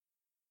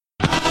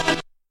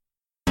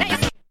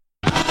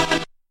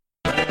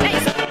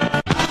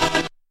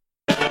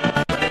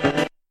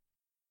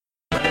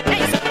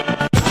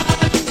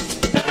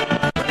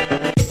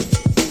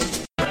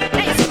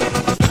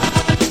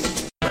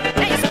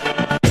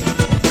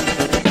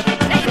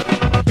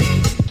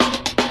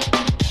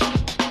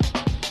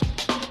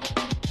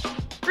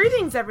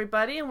Greetings,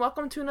 everybody, and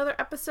welcome to another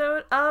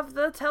episode of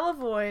The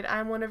Televoid.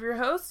 I'm one of your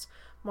hosts,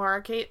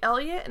 Mara Kate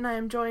Elliott, and I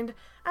am joined,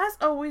 as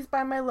always,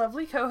 by my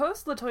lovely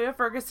co-host, Latoya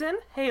Ferguson.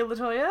 Hey,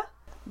 Latoya.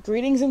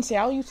 Greetings and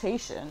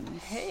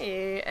salutations.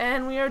 Hey,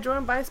 and we are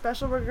joined by a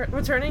special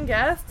returning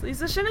guest,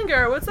 Lisa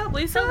Schinninger. What's up,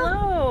 Lisa?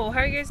 Hello,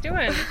 how are you guys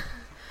doing?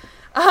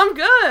 I'm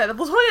good.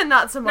 Latoya,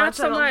 not so much. Not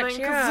so much,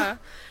 yeah.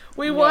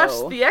 We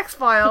watched The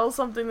X-Files,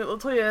 something that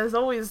Latoya has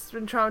always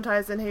been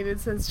traumatized and hated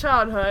since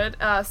childhood.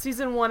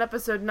 Season 1,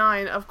 Episode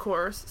 9, of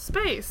course,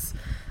 Space.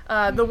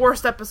 The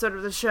worst episode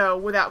of the show,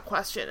 without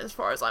question, as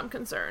far as I'm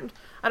concerned.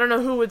 I don't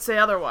know who would say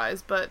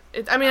otherwise, but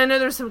I know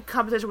there's some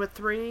competition with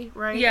 3,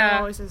 right? Yeah.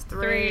 Everyone always says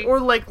 3. Or,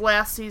 like,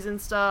 last season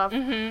stuff.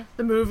 Mm-hmm.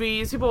 The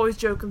movies. People always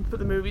joke and put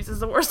the movies as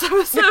the worst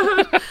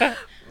episode.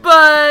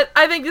 But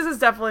I think this is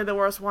definitely the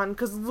worst one,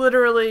 because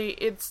literally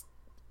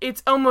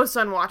it's almost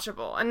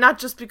unwatchable. And not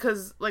just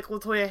because, like,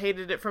 Latoya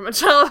hated it from a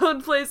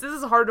childhood place. This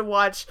is hard to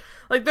watch.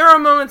 Like, there are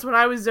moments when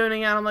I was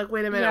zoning out. I'm like,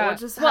 wait a minute, what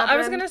just happened? Well, I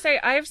was gonna say,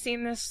 I've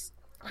seen this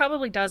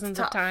probably dozens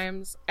of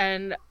times,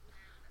 and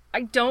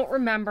I don't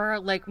remember,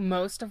 like,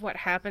 most of what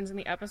happens in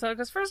the episode,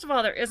 because first of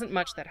all, there isn't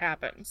much that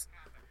happens.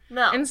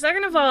 No. And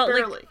second of all,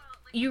 barely. like,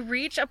 you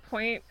reach a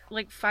point,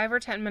 like, 5 or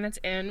 10 minutes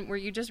in, where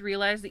you just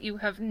realize that you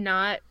have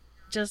not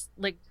just,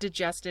 like,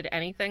 digested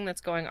anything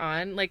that's going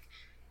on. Like,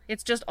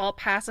 it's just all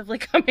passively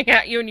coming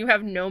at you and you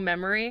have no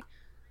memory.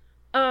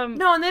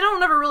 No, and they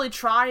don't ever really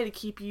try to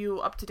keep you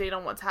up to date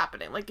on what's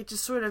happening. Like, it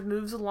just sort of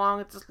moves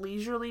along at this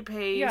leisurely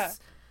pace. Yeah.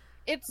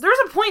 There's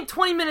a point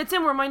 20 minutes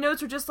in where my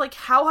notes are just like,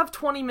 how have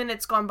 20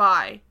 minutes gone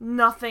by?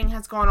 Nothing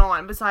has gone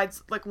on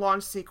besides, like,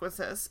 launch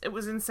sequences. It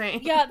was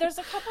insane. Yeah, there's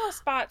a couple of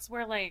spots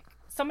where, like,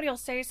 somebody will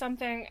say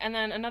something and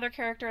then another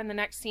character in the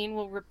next scene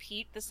will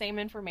repeat the same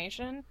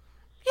information.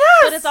 Yes!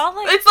 But it's all,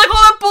 like... It's like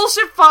all that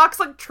bullshit Fox,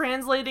 like,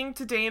 translating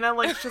to Dana,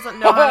 like, she doesn't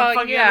know how to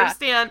fucking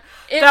understand.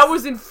 That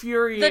was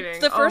infuriating.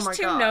 The first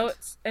two God.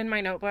 notes in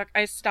my notebook,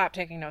 I stopped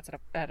taking notes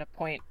at a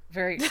point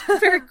very,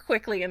 very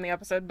quickly in the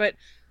episode, but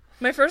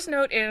my first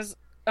note is,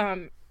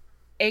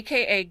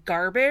 AKA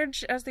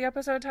garbage as the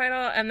episode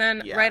title, and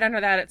then right under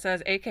that it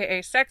says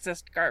AKA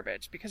sexist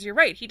garbage, because you're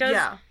right, he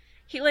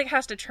like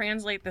has to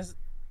translate this.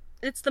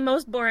 It's the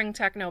most boring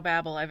techno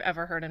babble I've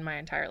ever heard in my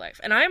entire life,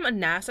 and I'm a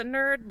NASA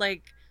nerd,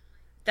 like,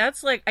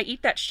 that's like, I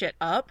eat that shit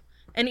up,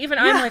 and even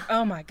I'm like,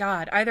 oh my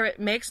god, either it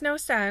makes no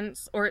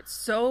sense, or it's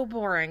so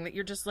boring that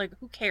you're just like,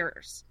 who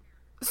cares?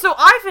 So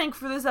I think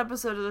for this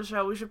episode of the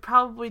show, we should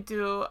probably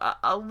do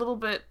a little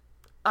bit,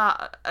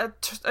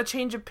 a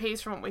change of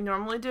pace from what we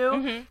normally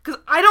do, because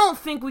I don't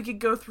think we could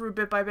go through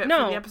bit by bit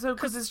for the episode,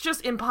 because it's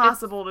just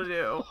impossible to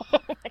do. Oh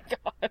my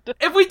god.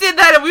 If we did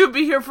that, we would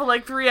be here for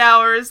like 3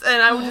 hours,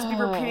 and I would just be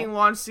repeating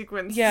launch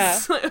sequence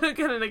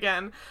again and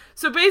again.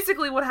 So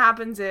basically what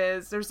happens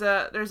is, there's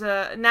a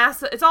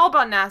NASA, it's all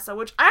about NASA,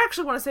 which I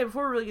actually want to say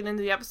before we really get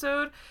into the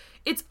episode,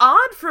 it's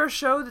odd for a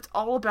show that's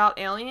all about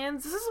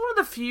aliens. This is one of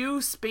the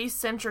few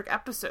space-centric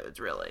episodes,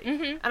 really.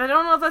 And I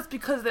don't know if that's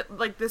because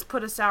this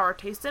put a sour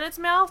taste in its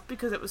mouth,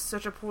 because it was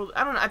such a poorly...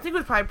 I don't know, I think it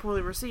was probably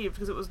poorly received,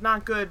 because it was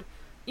not good,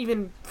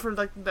 even for,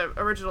 like, the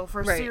original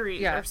first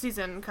series, or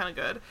season, kind of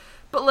good.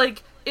 But,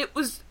 like, it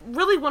was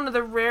really one of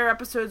the rare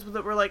episodes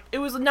that were, like, it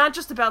was not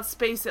just about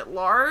space at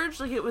large,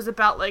 like, it was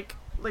about, like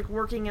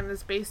working in the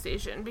space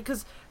station,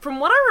 because from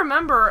what I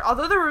remember,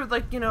 although there were,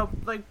 like, you know,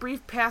 like,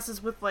 brief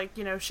passes with, like,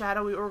 you know,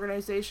 shadowy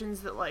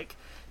organizations that, like,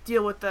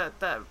 deal with the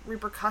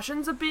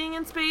repercussions of being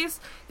in space,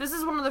 this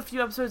is one of the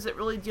few episodes that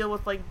really deal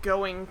with, like,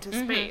 going to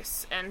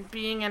space and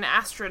being an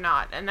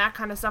astronaut and that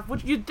kind of stuff,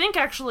 which you'd think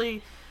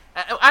actually,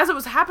 as it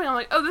was happening, I'm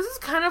like, oh, this is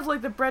kind of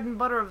like the bread and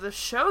butter of the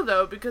show,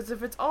 though, because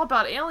if it's all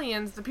about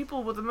aliens, the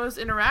people with the most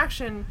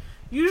interaction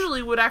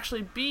usually would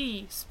actually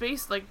be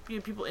space, like, you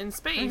know, people in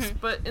space,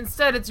 but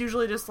instead it's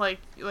usually just like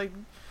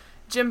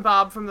Jim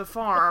Bob from the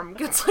farm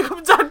gets, like,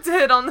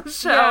 abducted on the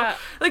show. Yeah.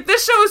 Like,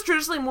 this show is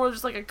traditionally more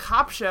just like a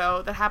cop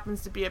show that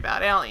happens to be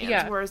about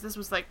aliens, whereas this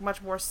was, like,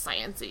 much more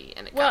science-y,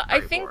 and it got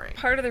very boring.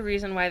 Part of the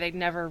reason why they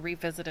never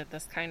revisited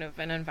this kind of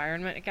an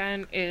environment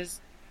again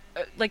is,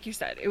 like you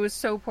said, it was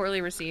so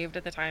poorly received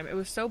at the time. It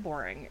was so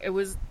boring. It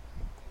was,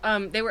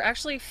 they were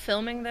actually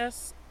filming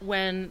this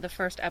when the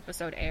first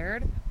episode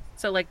aired.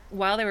 So, like,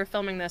 while they were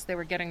filming this, they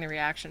were getting the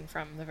reaction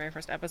from the very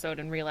first episode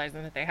and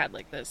realizing that they had,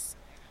 like, this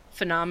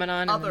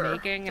phenomenon in the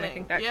making, and I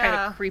think that kind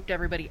of creeped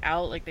everybody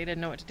out, like, they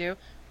didn't know what to do.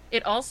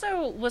 It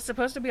also was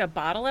supposed to be a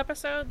bottle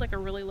episode, like a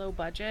really low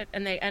budget,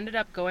 and they ended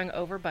up going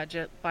over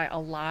budget by a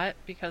lot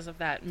because of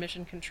that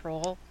mission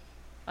control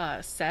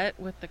set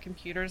with the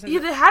computers. Yeah,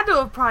 they had to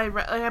have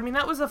probably, I mean,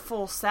 that was a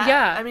full set.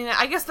 Yeah. I mean,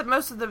 I guess that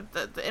most of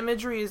the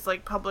imagery is,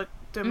 like, public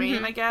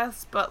domain, I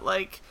guess, but,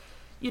 like,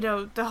 you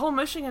know, the whole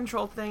mission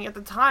control thing at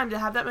the time, to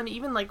have that many,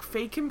 even, like,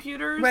 fake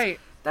computers,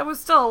 that was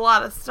still a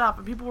lot of stuff,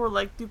 and people were,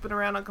 like, duping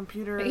around on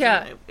computers,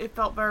 and it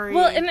felt very...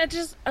 Well, and it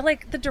just,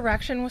 like, the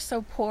direction was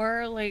so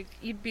poor, like,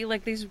 you'd be,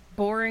 like, these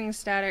boring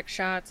static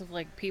shots of,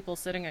 like, people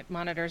sitting at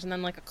monitors, and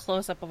then, like, a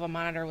close-up of a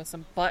monitor with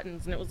some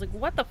buttons, and it was like,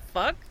 what the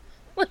fuck?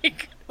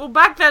 Like... Well,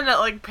 back then, it,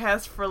 like,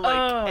 passed for,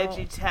 like,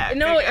 edgy tech.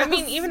 No, I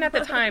mean, even at the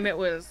time, it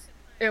was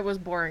it was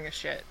boring as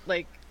shit.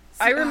 Like,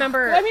 I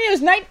remember... Well, I mean,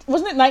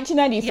 wasn't it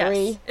 1993?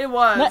 Yes, it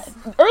was.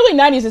 Early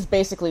 90s is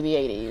basically the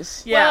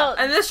 80s. Yeah, well,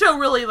 and this show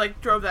really,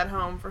 like, drove that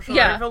home, for sure.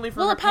 Yeah. If only for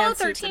well, her Apollo pantsuits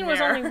 13 and was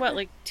hair. only, what,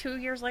 like 2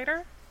 years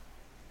later?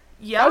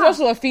 Yeah. That was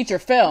also a feature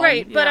film.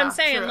 Right, but Yeah, I'm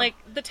saying, true. like,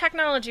 the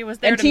technology was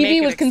there And to make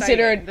TV it was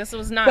considered... exciting. This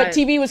was not... But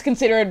TV was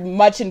considered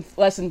much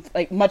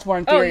more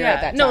inferior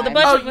at that time. No, the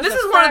budget was this a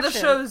is one of the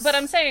fraction. shows- But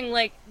I'm saying,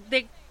 like,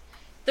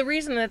 the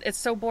reason that it's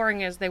so boring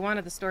is they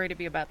wanted the story to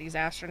be about these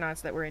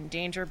astronauts that were in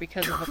danger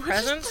because of a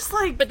presence, just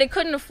like... but they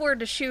couldn't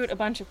afford to shoot a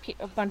bunch of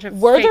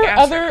Were fake there astronauts.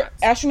 other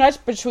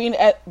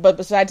astronauts but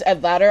besides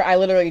Ed Latter? I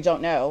literally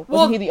don't know.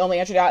 Well, Wasn't he the only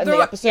astronaut in the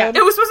episode? yeah.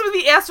 It was supposed to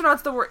be the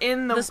astronauts that were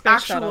in the space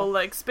actual, shuttle.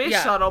 like, space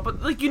Yeah. shuttle,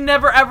 but, like, you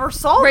never ever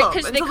saw Right, them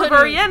 'cause they until the couldn't-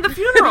 very end, the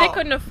funeral. They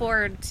couldn't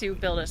afford to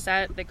build a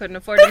set. They couldn't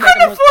afford They to make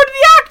couldn't a afford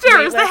the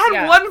actors! They Wait, had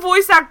yeah. one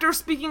voice actor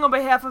speaking on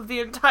behalf of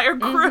the entire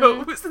crew.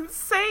 It was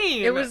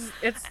insane.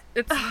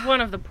 It's one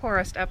of the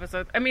poorest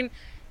episodes. I mean,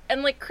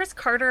 and like Chris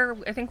Carter,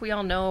 I think we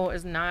all know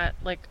is not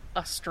like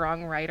a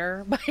strong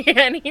writer by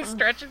any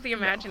stretch of the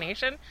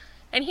imagination.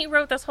 And he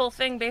wrote this whole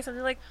thing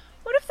basically like,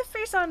 what if the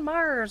face on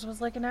Mars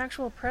was like an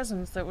actual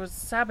presence that was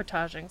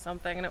sabotaging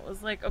something? And it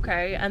was like,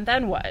 okay, and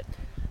then what?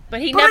 But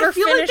he never I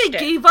feel finished like they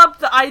it. gave up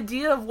the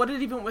idea of what it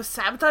even was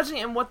sabotaging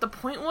and what the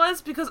point was,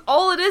 because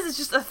all it is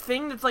just a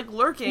thing that's like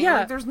lurking. Yeah.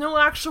 Like, there's no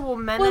actual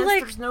menace, Well,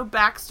 like- there's no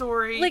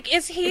backstory. Like,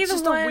 is he It's the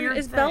just a one? weird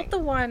Is Belt thing. the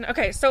one?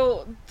 Okay,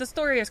 so the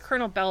story is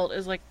Colonel Belt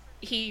is like,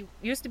 he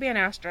used to be an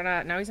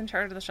astronaut, now he's in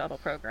charge of the shuttle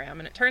program,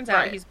 and it turns out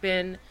Right. he's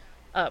been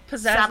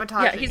possessed.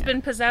 Sabotaging Yeah, he's it.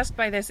 been possessed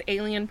by this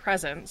alien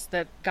presence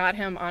that got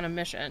him on a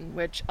mission,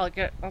 which I'll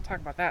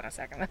talk about that in a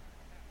second.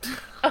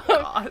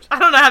 God, I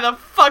don't know how the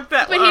fuck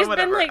that But he's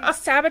whatever. been like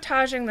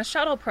sabotaging the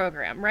shuttle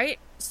program, right?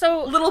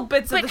 So little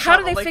bits of but the how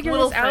shuttle, do they like, figure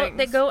little this out?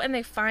 They things. go and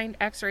they find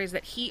X-rays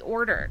that he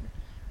ordered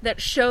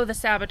that show the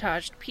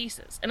sabotaged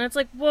pieces, and it's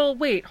like, well,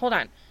 wait, hold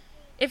on.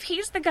 If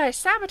he's the guy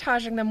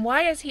sabotaging them,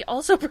 why is he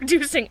also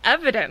producing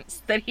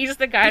evidence that he's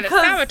the guy that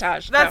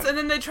sabotaged them? And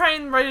then they try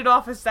and write it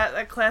off as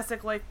that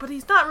classic, like, but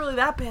he's not really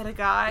that bad a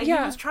guy.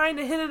 Yeah. He was trying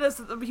to hit at us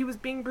that he was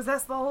being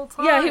possessed the whole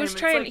time. Yeah, he was It's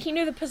trying. like, He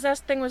knew the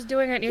possessed thing was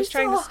doing it, and he was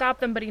trying to stop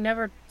them, but he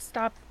never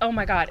stopped. Oh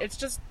my god, it's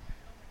just.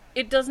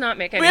 It does not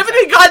make any we sense.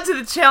 haven't even gotten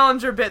to the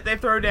Challenger bit they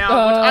throw down,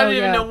 which I don't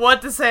even yeah. know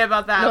what to say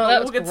about that, No, but that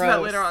we'll was get to that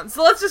gross. later on.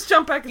 So let's just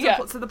jump back into Yeah. the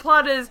plot. So the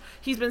plot is,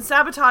 he's been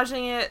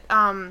sabotaging it,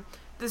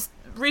 this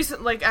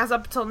recent, like, as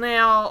up till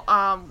now,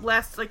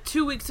 last, like,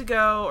 2 weeks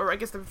ago, or I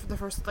guess the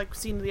first, like,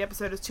 scene of the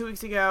episode is 2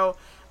 weeks ago,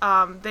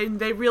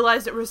 they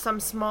realized it was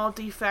some small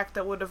defect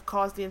that would have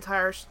caused the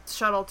entire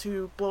shuttle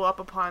to blow up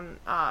upon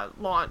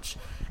launch,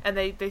 and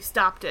they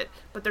stopped it.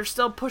 But they're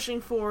still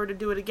pushing forward to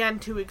do it again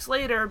 2 weeks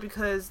later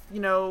because, you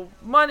know,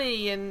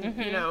 money and,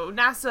 you know,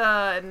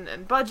 NASA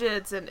and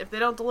budgets, and if they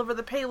don't deliver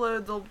the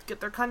payload, they'll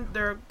get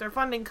their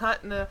funding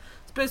cut, and the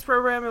space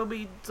program will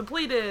be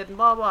depleted, and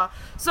blah blah.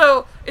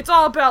 So it's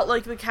all about,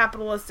 like, the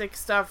capitalistic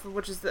stuff,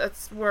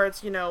 that's where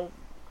it's, you know,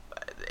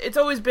 it's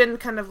always been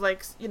kind of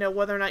like, you know,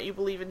 whether or not you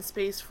believe in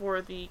space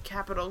for the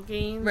capital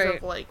gains Right.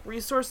 of, like,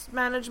 resource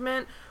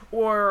management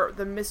or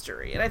the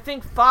mystery. And I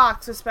think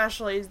Fox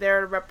especially is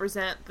there to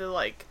represent the,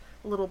 like,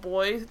 little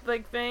boy,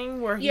 like,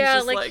 thing where he's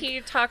just like, like, he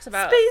talks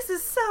about. space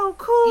is so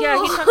cool.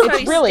 Yeah, he talks about It's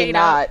he really stayed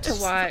not. up to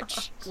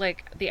watch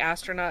like the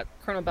astronaut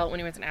Colonel Belt when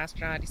he was an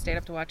astronaut. He stayed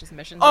up to watch his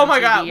missions. Oh on my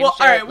TV god. and Well,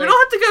 shit, alright, we like-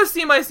 don't have to go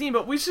scene by scene,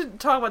 but we should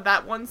talk about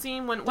that one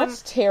scene when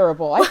That's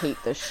terrible. I hate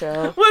this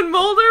show. when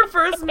Mulder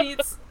first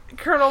meets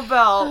Colonel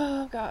Bell.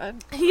 Oh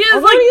god. He is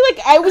like,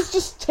 Already, I was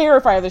just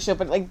terrified of the show,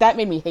 but, like, that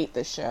made me hate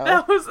this show.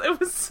 it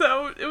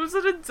was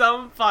such a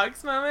dumb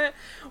Fox moment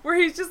where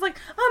he's just like,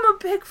 I'm a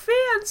big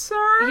fan,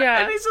 sir. Yeah.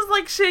 And he's just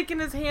like shaking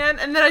his hand,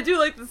 and then I do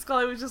like that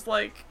Scully was just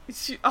like,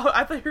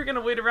 I thought you were gonna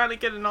wait around and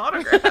get an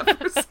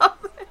autograph or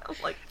something. I'm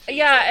like,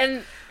 Yeah,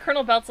 and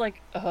Colonel Belt's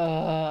like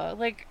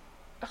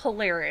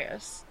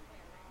hilarious.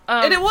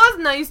 And it was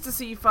nice to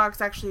see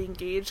Fox actually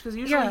engaged, because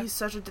usually Yeah. he's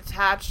such a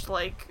detached,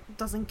 like,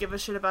 doesn't give a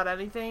shit about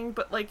anything,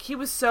 but, like, he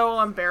was so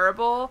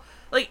unbearable.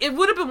 Like, it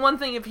would have been one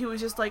thing if he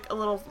was just, like, a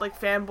little, like,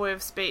 fanboy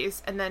of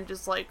space, and then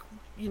just, like,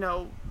 you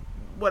know,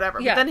 whatever.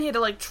 Yeah. But then he had to,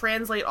 like,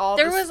 translate all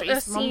There the was a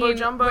space scene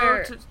mumbo-jumbo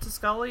where- to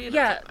Scully. And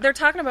Yeah, it's like, they're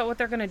talking about what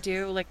they're gonna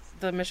do. Like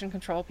the mission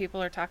control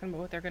people are talking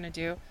about what they're gonna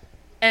do,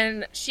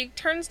 and she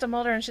turns to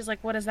Mulder and she's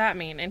like, "What does that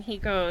mean?" And he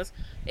goes,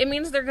 "It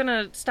means they're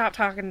gonna stop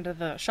talking to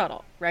the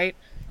shuttle, right?"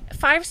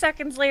 5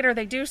 seconds later,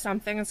 they do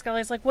something, and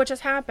Scully's like, "What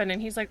just happened?"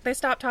 And he's like, "They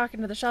stopped talking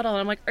to the shuttle." And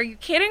I'm like, "Are you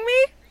kidding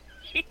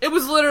me?" it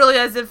was literally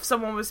as if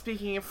someone was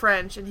speaking in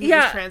French and he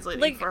Yeah, was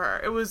translating like, for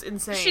her. It was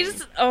insane.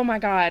 She's, oh my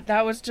god,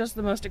 that was just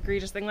the most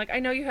egregious thing. Like, I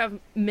know you have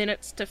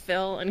minutes to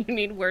fill and you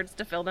need words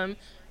to fill them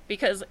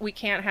because we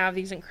can't have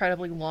these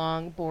incredibly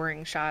long,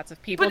 boring shots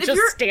of people But if just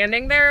you're-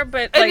 standing there,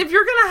 but And like, if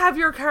you're gonna have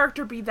your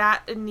character be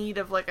that in need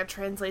of, like, a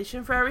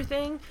translation for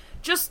everything,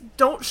 just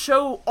don't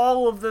show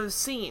all of those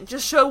scenes.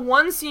 Just show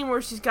one scene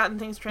where she's gotten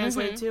things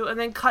translated to, and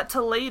then cut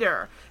to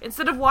later.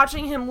 Instead of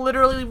watching him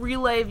literally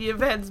relay the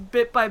events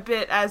bit by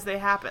bit as they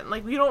happen.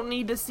 Like, we don't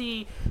need to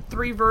see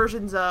 3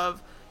 versions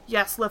of,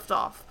 yes,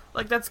 liftoff.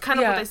 Like, that's kind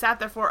of what they sat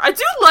there for. I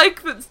do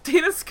like that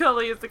Dana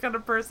Scully is the kind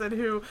of person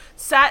who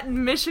sat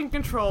in mission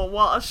control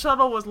while a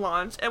shuttle was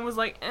launched and was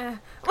like, eh.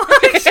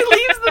 Like,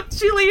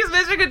 she leaves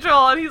mission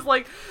control, and he's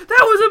like, that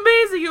was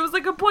amazing. It was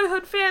like a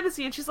boyhood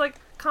fantasy. And she's like,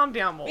 calm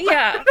down, Mulder.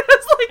 Yeah.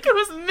 It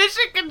was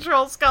mission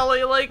control,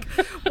 Scully. Like,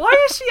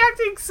 why is she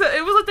acting so...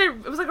 It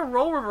was like a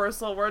role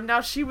reversal where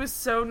now she was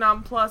so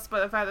nonplussed by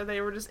the fact that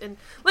they were just in...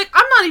 Like,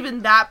 I'm not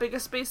even that big a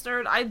space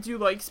nerd. I do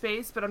like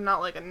space, but I'm not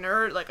like a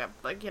nerd,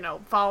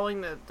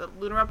 following the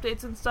lunar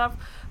updates and stuff.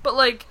 But,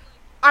 like,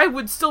 I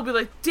would still be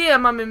like,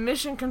 damn, I'm in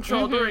mission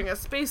control during a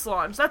space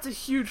launch. That's a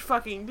huge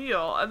fucking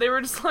deal. And they were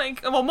just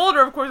like, well,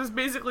 Mulder, of course, is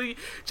basically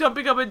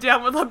jumping up and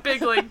down with a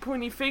big, like,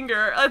 pointy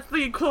finger. That's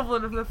the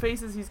equivalent of the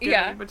faces he's giving.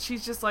 Yeah. But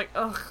she's just like,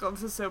 ugh,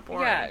 this is so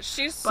boring. Yeah,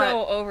 she's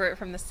so over it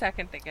from the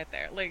second they get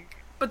there. Like,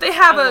 but they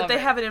have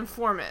an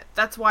informant.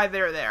 That's why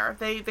they're there.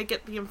 They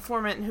get the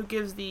informant who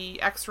gives the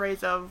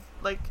X-rays of,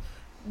 like,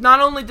 not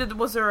only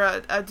was there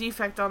a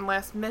defect on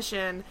last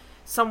mission,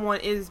 someone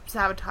is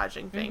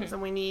sabotaging things,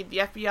 and we need the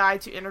FBI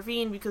to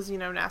intervene because,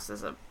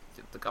 NASA's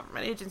the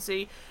government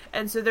agency,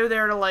 and so they're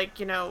there to, like,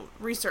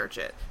 research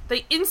it.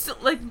 They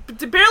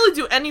to barely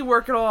do any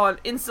work at all and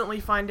instantly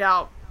find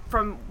out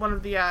from one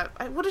of the,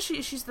 what is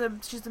she? She's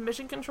the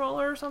mission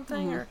controller or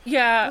something? Or,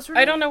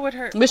 I don't know what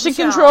her... Mission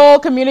Control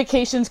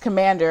Communications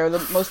Commander, the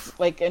most,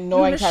 like,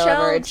 annoying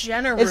however.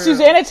 It's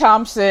Susanna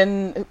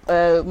Thompson,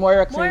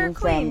 Moira Queen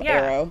from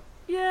Arrow.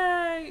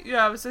 Yay!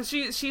 Yeah, so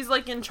she's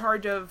like in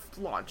charge of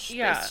launch.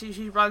 Yeah.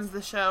 She runs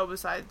the show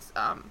besides,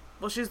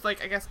 she's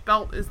like, I guess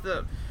Belt is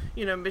the,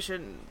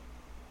 mission,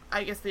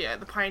 I guess the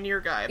pioneer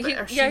guy.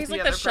 But he's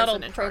like the shuttle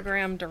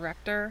program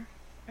director,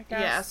 I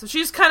guess. Yeah, so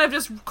she's kind of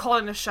just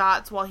calling the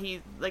shots while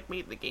he, like,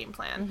 made the game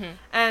plan.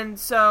 And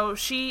so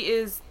she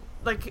is,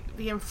 like,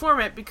 the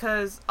informant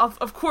because,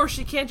 of course,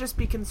 she can't just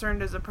be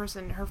concerned as a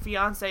person. Her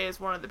fiancé is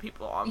one of the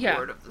people on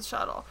board of the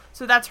shuttle.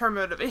 So that's her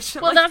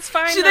motivation. Well, like, that's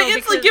fine, they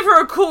instantly give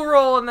her a cool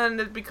role, and then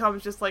it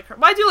becomes just like her.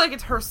 Well, I do like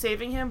it's her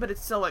saving him, but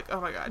it's still like,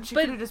 oh my god, she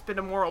could have just been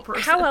a moral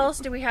person. How else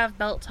do we have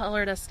Belt tell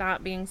her to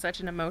stop being such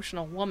an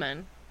emotional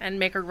woman and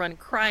make her run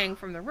crying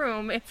from the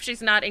room if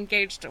she's not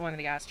engaged to one of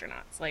the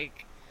astronauts?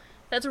 Like...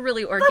 That's a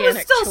really organic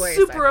choice. That was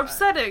still super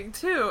upsetting,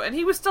 too. And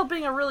he was still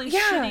being a really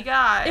shitty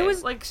guy. It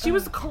was like, she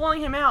was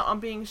calling him out on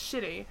being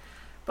shitty.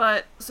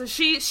 But, so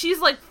she's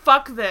like,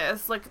 fuck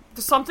this. Like,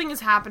 something is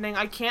happening.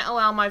 I can't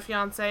allow my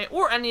fiancé,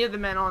 or any of the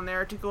men on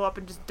there, to go up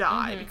and just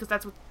die. Because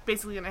that's what's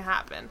basically going to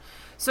happen.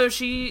 So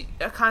she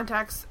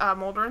contacts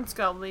Mulder and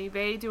Scully.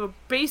 They do a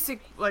basic,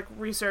 like,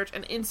 research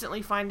and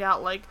instantly find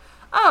out, like,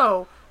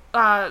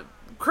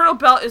 Colonel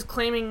Belt is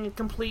claiming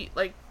complete,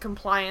 like,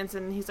 compliance,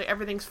 and he's like,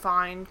 everything's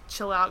fine,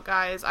 chill out,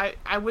 guys.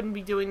 I wouldn't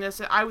be doing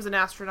this. I was an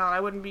astronaut. I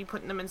wouldn't be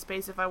putting them in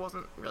space if I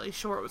wasn't really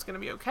sure it was going to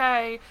be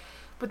okay.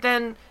 But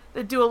then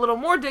they do a little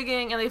more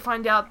digging, and they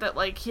find out that,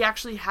 like, he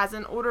actually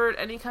hasn't ordered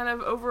any kind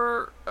of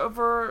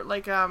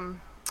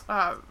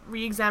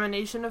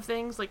re-examination of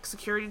things, like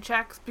security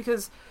checks,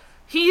 because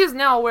he is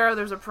now aware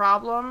there's a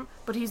problem,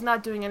 but he's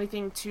not doing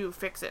anything to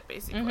fix it,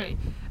 basically.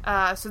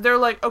 So they're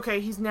like,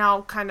 okay, he's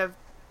now kind of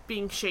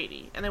being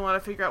shady, and they want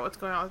to figure out what's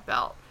going on with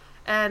Belt.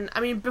 And,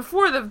 I mean,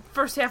 before the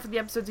first half of the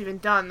episode's even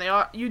done,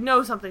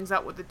 something's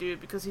up with the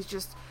dude, because he's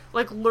just,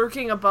 like,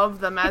 lurking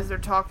above them as they're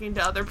talking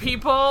to other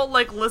people,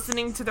 like,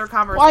 listening to their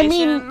conversation.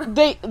 Well, I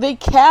mean, they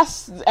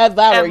cast Ed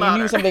Lauder. You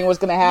knew something was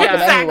going to happen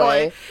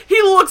anyway.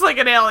 He looks like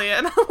an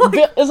alien.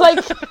 It's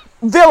like,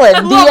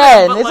 villain, the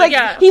end. It's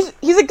like,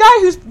 he's a guy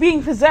who's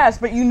being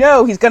possessed, but you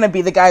know he's going to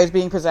be the guy who's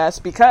being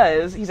possessed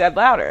because he's Ed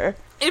Lauder.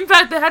 In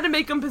fact, they had to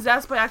make him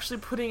possessed by actually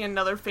putting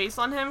another face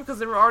on him, because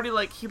they were already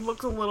like, he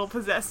looked a little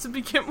possessed to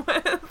begin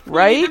with.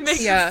 Right? It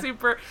makes him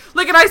super...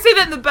 Like, and I say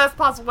that in the best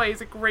possible way, he's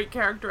a great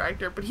character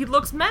actor, but he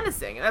looks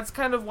menacing, and that's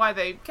kind of why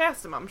they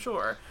cast him, I'm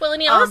sure. Well,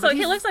 and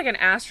he looks like an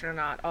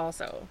astronaut,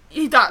 also.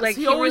 He does. Like,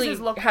 he always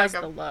really has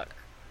the look.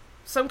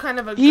 Some kind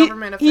of a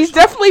government official. He's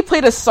definitely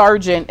played a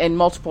sergeant in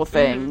multiple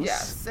things.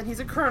 Yes, and he's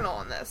a colonel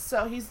in this.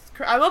 So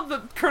I love the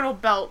Colonel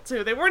Belt,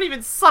 too. They weren't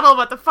even subtle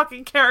about the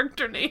fucking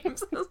character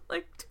names. I was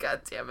like,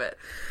 god damn it.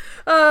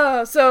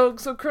 So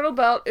Colonel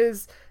Belt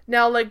is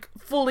now, like,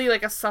 fully,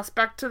 like, a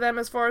suspect to them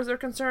as far as they're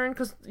concerned,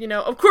 because,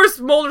 of course,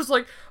 Mulder's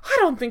like, I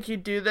don't think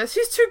he'd do this.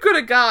 He's too good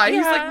a guy. Yeah.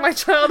 He's, like, my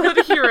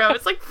childhood hero.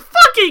 It's like,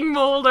 fucking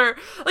Mulder.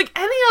 Like,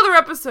 any other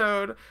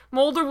episode,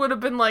 Mulder would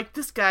have been like,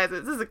 this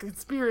is a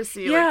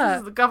conspiracy. Yeah. Like, this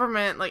is the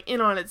government, like, in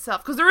on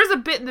itself. Because there is a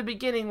bit in the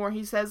beginning where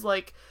he says,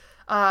 like,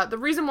 the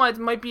reason why it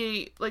might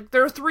be, like,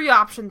 there are three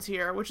options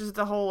here, which is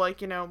the whole,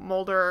 like,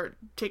 Mulder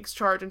takes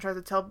charge and tries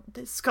to tell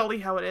Scully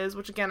how it is,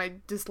 which, again, I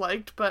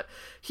disliked, but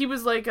he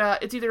was like,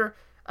 it's either...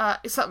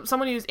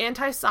 someone who's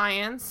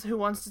anti-science, who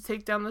wants to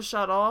take down the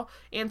shuttle,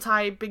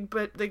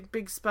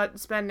 big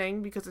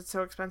spending because it's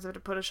so expensive to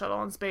put a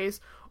shuttle in space,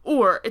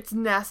 or it's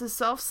NASA's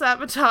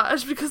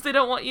self-sabotage because they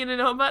don't want you to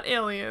know about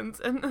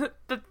aliens, and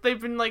that they've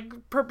been, like,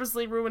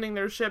 purposely ruining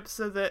their ships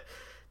so that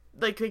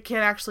like they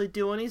can't actually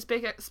do any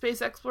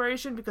space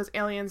exploration because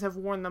aliens have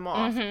warned them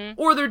off,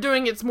 or they're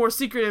doing it's more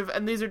secretive,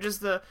 and these are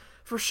just the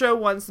for show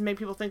ones to make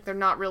people think they're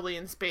not really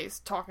in space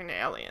talking to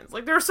aliens.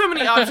 Like there are so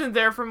many options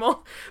there for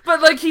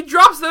but like he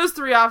drops those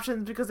 3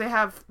 options because they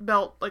have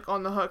Belt like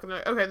on the hook, and they're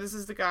like, okay, this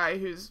is the guy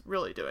who's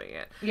really doing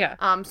it. Yeah.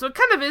 So it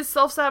kind of is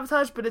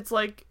self-sabotage, but it's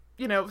like,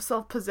 you know,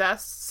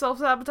 self-possessed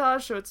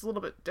self-sabotage, so it's a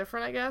little bit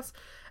different, I guess.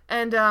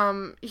 And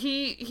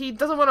he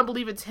doesn't want to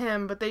believe it's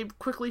him, but they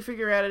quickly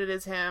figure out it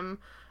is him.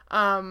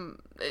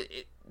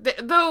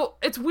 Though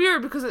it's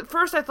weird because at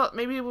first I thought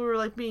maybe we were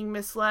like being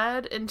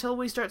misled until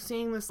we start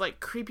seeing this like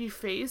creepy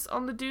face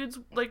on the dude's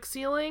like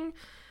ceiling.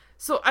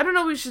 So I don't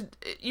know.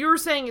 You were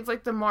saying it's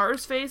like the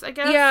Mars face, I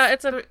guess. Yeah,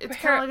 it's kind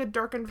of like a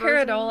darkened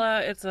version.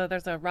 Pareidolia.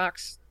 There's a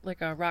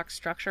rock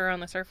structure on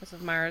the surface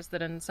of Mars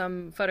that in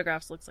some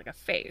photographs looks like a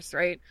face,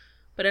 right?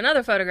 But in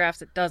other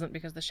photographs it doesn't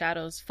because the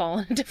shadows fall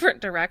in a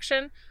different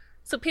direction.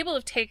 So people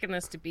have taken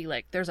this to be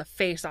like, there's a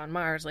face on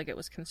Mars, like it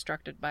was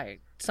constructed by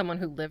someone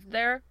who lived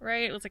there,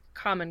 right? It was like a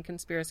common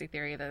conspiracy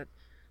theory that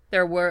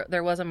there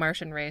was a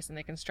Martian race and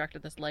they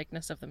constructed this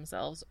likeness of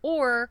themselves.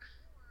 Or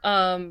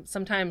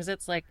sometimes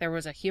it's like there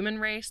was a human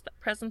race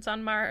presence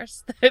on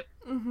Mars that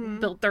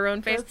built their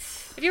own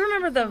face. If you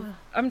remember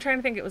I'm trying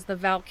to think, it was the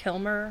Val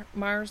Kilmer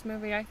Mars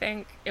movie, I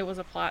think. It was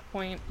a plot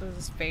point.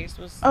 His face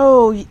was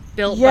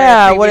built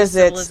by a previous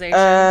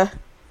civilization.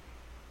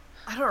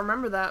 I don't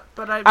remember that,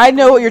 but I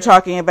know what you're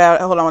talking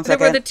about. Hold on one second.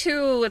 There were the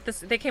two.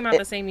 They came out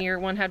the same year.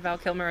 One had Val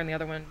Kilmer, and the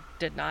other one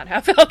did not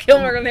have Val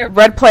Kilmer. And they were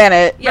Red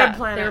Planet. Yeah, Red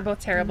Planet. They were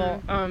both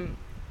terrible.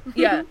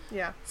 Yeah.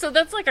 Yeah. So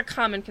that's like a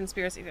common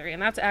conspiracy theory, and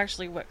that's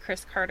actually what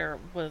Chris Carter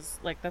was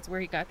like. That's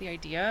where he got the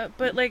idea.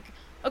 But like,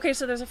 okay,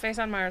 so there's a face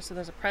on Mars, so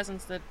there's a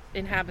presence that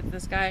inhabits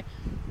this guy.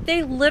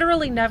 They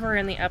literally never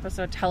in the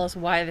episode tell us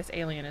why this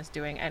alien is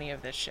doing any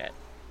of this shit.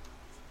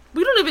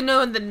 We don't even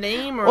know the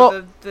name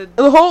or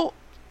the whole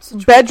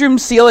bedroom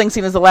ceiling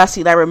scene is the last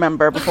scene I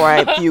remember before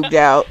I puked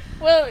out.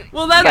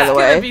 Well, that's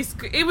gonna be.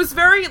 It was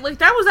very like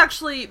that was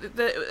actually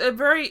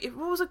what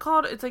was it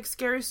called? It's like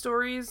Scary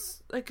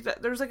Stories. Like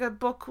there's like a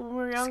book when we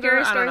were younger.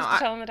 Scary Stories to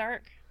Tell in the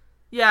Dark.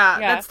 Yeah,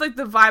 that's like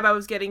the vibe I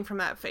was getting from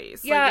that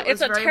face. Yeah, like,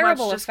 it's a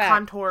terrible just effect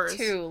contours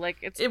too. Like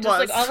it's just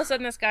like all of a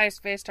sudden this guy's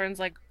face turns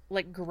like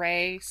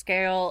gray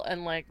scale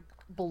and like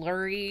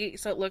blurry,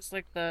 so it looks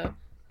like the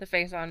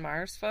face on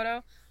Mars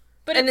photo.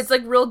 But it's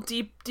like real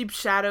deep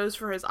shadows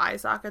for his eye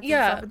sockets.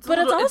 Yeah, and stuff. But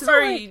it's also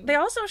like they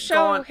also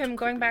show him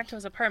going back to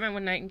his apartment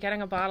one night and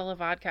getting a bottle of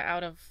vodka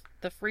out of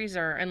the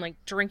freezer and like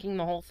drinking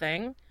the whole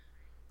thing.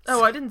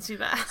 Oh, I didn't see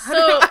that. So,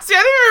 I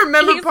didn't even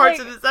remember parts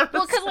of this episode.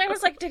 Well, because I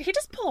was like, did he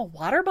just pull a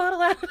water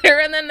bottle out of there?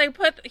 And then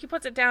he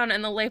puts it down,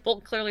 and the label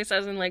clearly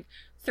says in like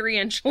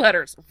 3-inch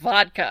letters,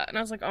 vodka. And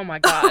I was like, oh my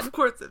god. Of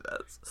course it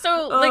does.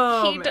 So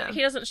like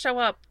he doesn't show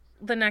up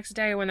the next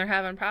day when they're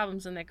having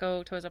problems, and they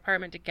go to his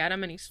apartment to get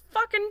him, and he's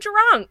fucking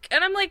drunk.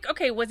 And I'm like,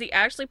 okay, was he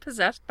actually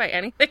possessed by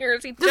anything, or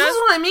is he just this is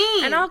what I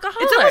mean. an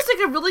alcoholic? It's almost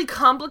like a really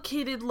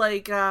complicated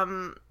like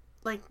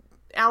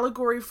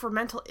allegory for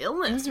mental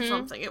illness or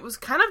something. It was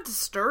kind of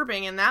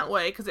disturbing in that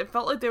way because it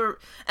felt like they were,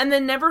 and they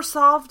never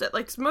solved it.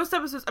 Like most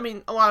episodes, I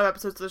mean, a lot of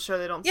episodes of the show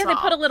they don't. Yeah, solve,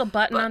 they put a little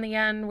button on the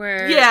end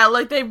where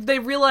like they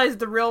realized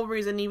the real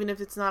reason, even if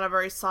it's not a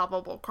very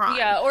solvable crime.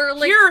 Yeah, or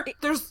like here,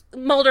 there's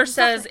Mulder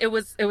says it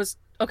was.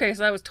 Okay,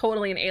 so that was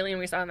totally an alien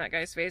we saw in that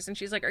guy's face. And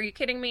she's like, are you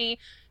kidding me?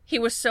 He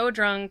was so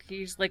drunk.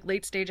 He's like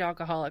late stage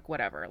alcoholic,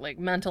 whatever. Like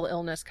mental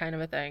illness kind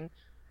of a thing.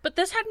 But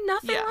this had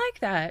nothing like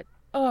that.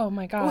 Oh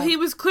my god. Well, he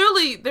was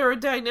clearly, they were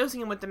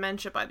diagnosing him with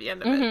dementia by the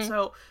end of it.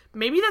 So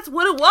maybe that's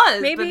what it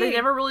was. Maybe. But they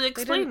never really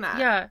explained that.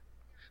 Yeah.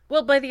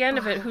 Well, by the end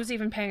of it, who's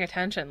even paying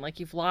attention? Like,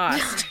 you've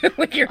lost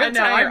like your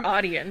entire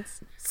audience.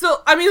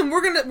 So, I mean,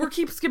 we're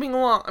keep skipping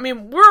along. I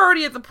mean, we're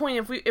already at the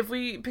point, if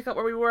we pick up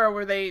where we were,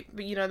 where they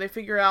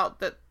figure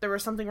out that there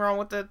was something wrong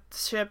with the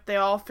ship. They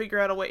all figure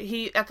out a way.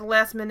 He, at the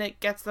last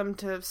minute, gets them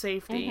to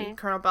safety.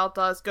 Colonel Belt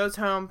does, goes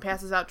home,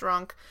 passes out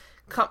drunk.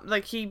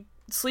 He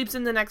sleeps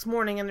in the next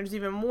morning, and there's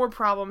even more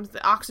problems.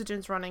 The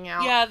oxygen's running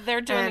out. Yeah,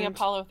 they're doing the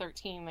Apollo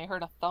 13. They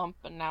heard a thump,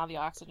 and now the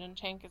oxygen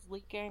tank is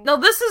leaking. No,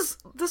 this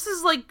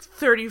is like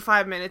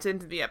 35 minutes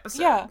into the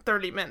episode. Yeah.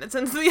 30 minutes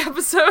into the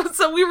episode,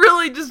 so we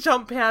really just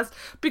jumped past,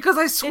 because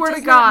I swear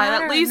to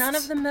God, at least... None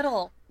of the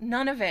middle.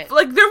 None of it.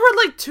 Like, there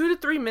were like 2 to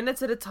 3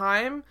 minutes at a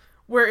time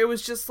where it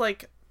was just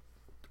like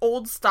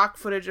old stock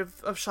footage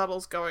of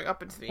shuttles going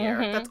up into the air.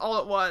 That's all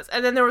it was.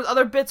 And then there was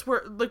other bits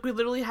where, like, we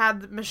literally had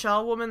the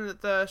Michelle woman,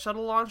 the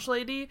shuttle launch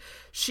lady.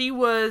 She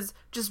was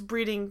just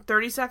breathing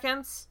 30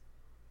 seconds,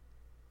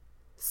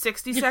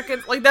 60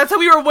 seconds. Like, that's how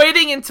we were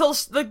waiting until,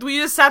 like, we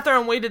just sat there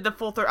and waited the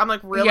full 30. I'm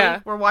like, really? Yeah.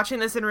 We're watching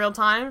this in real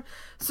time?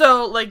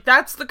 So, like,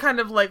 that's the kind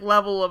of, like,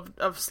 level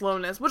of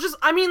slowness. Which is,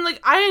 I mean,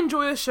 like, I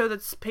enjoy a show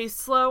that's paced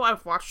slow.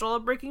 I've watched all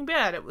of Breaking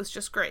Bad. It was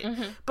just great.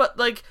 But,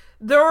 like,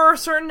 there are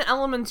certain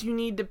elements you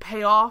need to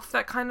pay off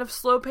that kind of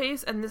slow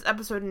pace, and this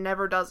episode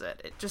never does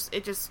it.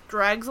 It just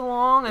drags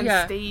along and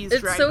stays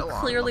dragged along. It's so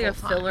clearly a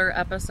filler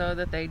episode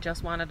that they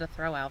just wanted to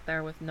throw out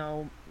there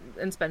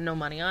and spend no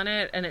money on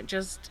it, and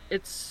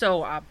it's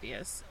so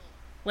obvious.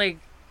 Like,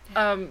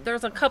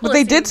 There's a couple. But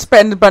they did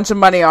spend a bunch of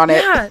money on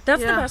it. Yeah,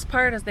 that's the best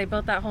part. Is they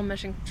built that whole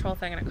mission control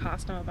thing, and it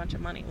cost them a bunch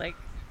of money. Like,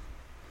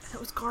 it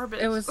was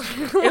garbage. It was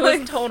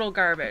total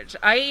garbage.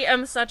 I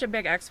am such a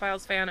big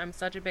X-Files fan. I'm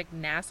such a big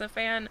NASA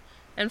fan.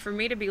 And for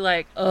me to be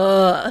like,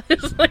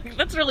 it's like,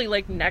 that's really,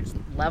 like, next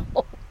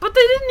level. But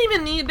they didn't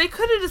even need, they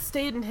could have just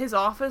stayed in his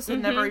office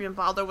and never even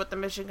bothered with the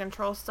mission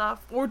control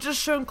stuff. Or just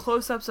shown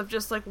close-ups of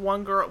just, like,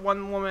 one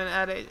woman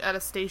at a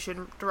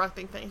station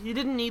directing things. You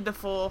didn't need the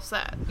full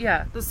set.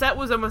 Yeah. The set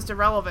was almost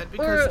irrelevant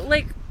because... Or,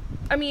 like,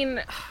 I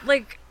mean,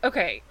 like,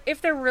 okay,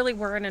 if there really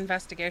were an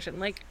investigation,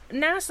 like,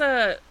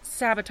 NASA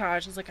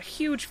sabotage is, like, a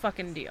huge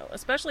fucking deal.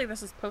 Especially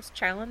this is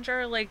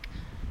post-Challenger, like...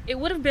 It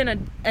would have been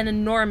an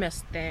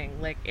enormous thing,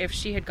 like, if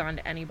she had gone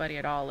to anybody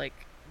at all. Like,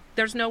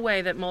 there's no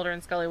way that Mulder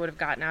and Scully would have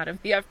gotten out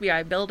of the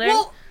FBI building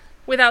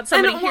without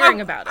somebody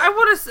hearing about it. I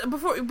want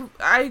to,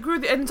 I agree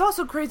with you, and it's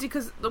also crazy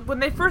because when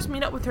they first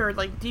meet up with her,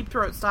 like, Deep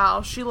Throat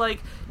style, she,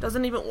 like,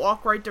 doesn't even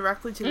walk right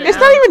directly to them. It's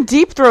not even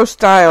Deep Throat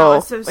style. Oh,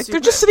 it's so like, stupid.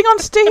 they're just sitting on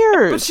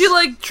stairs. But she,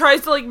 like,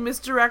 tries to, like,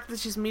 misdirect that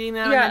she's meeting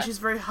them, and then she's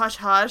very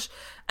hush-hush.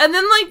 And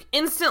then, like,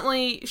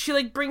 instantly, she,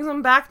 like, brings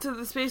them back to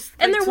the space,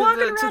 like, and they're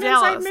walking around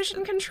inside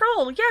Mission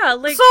Control. Yeah,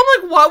 like... So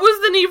I'm like, what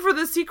was the need for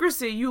the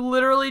secrecy? You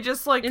literally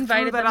just, like,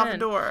 invited threw that them out the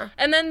door.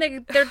 And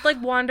then they're,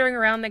 like, wandering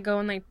around. They go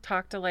and they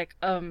talk to, like,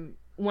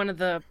 one of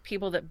the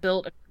people that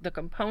built the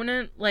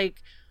component.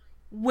 Like,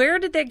 where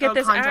did they get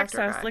this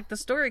access? Guy. Like, the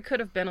story could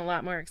have been a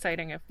lot more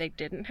exciting if they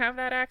didn't have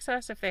that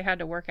access, if they had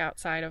to work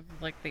outside of,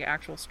 like, the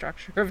actual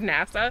structure of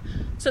NASA.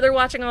 So they're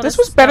watching all this.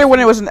 This was better when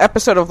it was an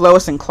episode of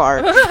Lois and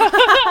Clark.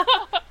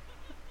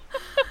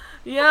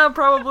 Yeah,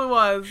 probably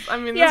was. I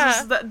mean,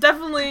 this is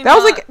definitely that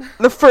was like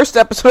the first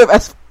episode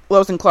of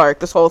Lois and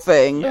Clark. This whole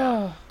thing,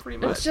 pretty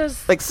much, it's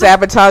just like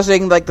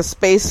sabotaging like the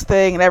space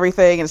thing and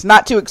everything. And it's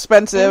not too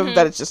expensive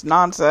that it's just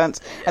nonsense,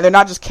 and they're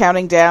not just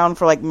counting down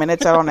for like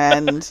minutes out on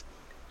end.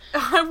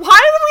 Why do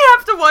we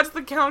have to watch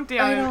the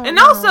countdown? And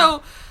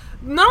also,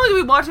 not only do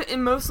we watch it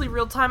in mostly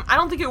real time, I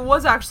don't think it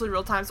was actually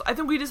real time. So I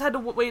think we just had to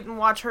wait and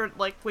watch her,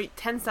 like, wait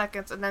 10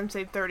 seconds and then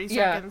say 30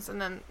 seconds.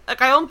 And then,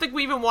 like, I don't think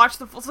we even watched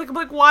the full... So,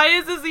 like, why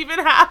is this even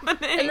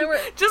happening? And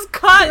just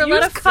cut. There were a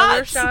lot of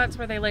filler shots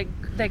where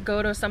they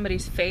go to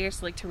somebody's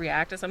face, like, to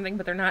react to something,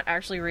 but they're not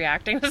actually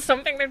reacting to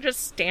something. They're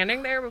just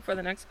standing there before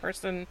the next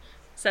person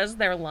says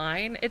their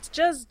line. It's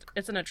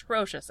an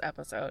atrocious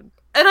episode.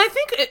 And I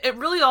think it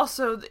really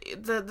also,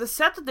 the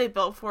set that they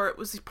built for it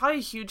was probably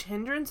a huge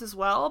hindrance as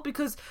well,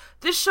 because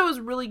this show is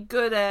really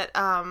good at,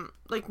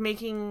 like,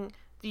 making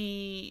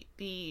the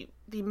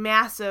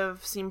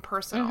massive seem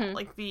personal.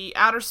 Like, the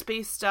outer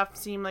space stuff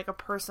seem like a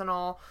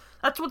personal...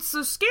 That's what's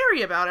so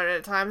scary about it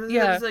at times.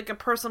 It's like a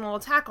personal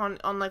attack on,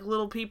 like,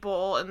 little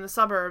people in the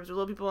suburbs, or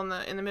little people in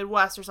the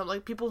Midwest or something.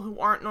 Like, people who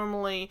aren't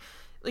normally...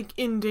 like,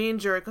 in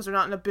danger because they're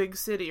not in a big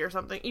city or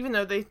something, even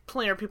though they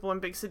plenty of people in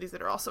big cities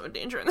that are also in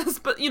danger in this,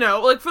 but, you know,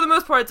 like, for the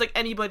most part, it's like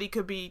anybody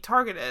could be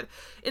targeted.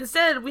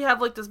 Instead, we have,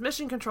 like, this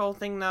mission control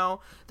thing,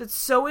 though, that's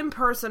so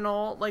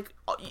impersonal. Like,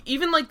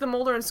 even, like, the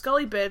Mulder and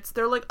Scully bits,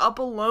 they're, like, up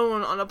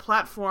alone on a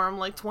platform,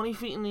 like, 20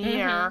 feet in the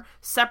air,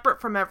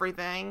 separate from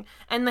everything,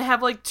 and they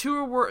have, like,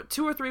 two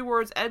or three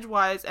words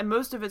edgewise, and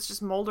most of it's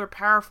just Mulder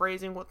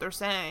paraphrasing what they're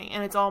saying,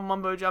 and it's all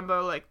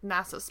mumbo-jumbo, like,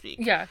 NASA speak.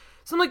 Yeah.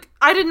 So I'm like,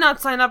 I did not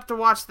sign up to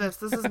watch this.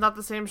 This is not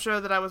the same show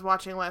that I was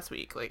watching last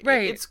week. Like,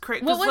 it's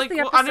crazy. What was like, the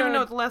episode I don't even know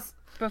what the last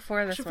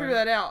before this should one? figure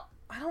that out.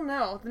 I don't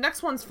know. The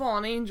next one's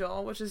Fallen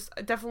Angel, which is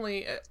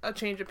definitely a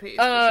change of pace.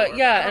 For sure.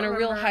 Yeah, and a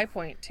real high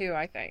point too.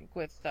 I think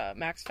with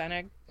Max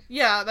Fennig.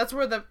 Yeah,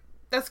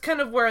 that's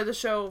kind of where the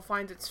show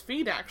finds its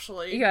feet.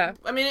 Actually, yeah.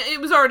 I mean, it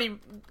was already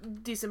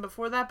decent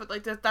before that, but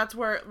like that's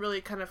where it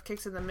really kind of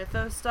kicks in the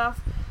mythos stuff,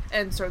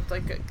 and sort of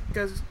like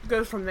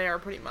goes from there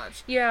pretty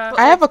much. Yeah. But,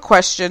 I have a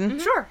question.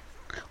 Sure.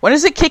 When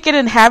does it kick in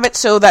and have it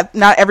so that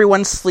not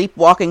everyone's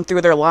sleepwalking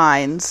through their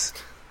lines?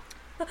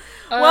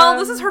 Well,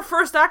 this is her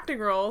first acting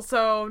role,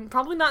 so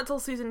probably not until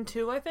season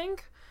 2, I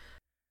think.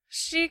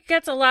 She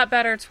gets a lot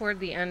better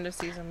toward the end of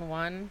season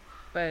 1,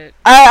 but...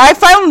 I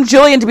found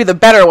Julian to be the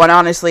better one,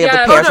 honestly, of the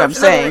pairs, I'm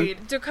saying.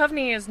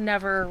 Duchovny is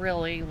never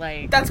really,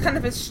 like... That's kind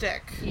of his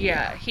shtick.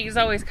 Yeah, he's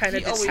always kind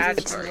of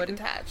detached.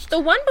 Detached. The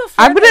one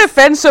before... I'm going to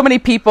offend so many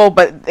people,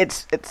 but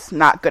it's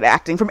not good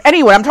acting from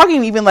anyone. I'm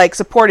talking even, like,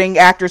 supporting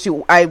actors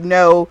who I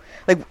know,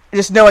 like,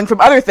 just knowing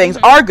from other things,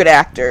 are good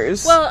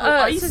actors.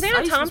 Well,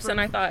 Susanna Thompson,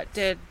 I thought,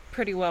 did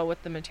pretty well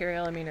with the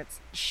material. I mean, it's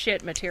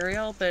shit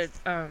material, but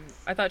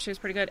I thought she was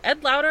pretty good.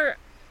 Ed Lauter...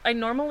 I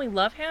normally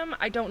love him.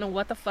 I don't know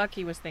what the fuck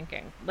he was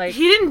thinking. Like,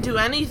 he didn't do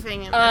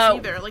anything in this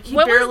either. Like, he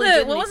barely did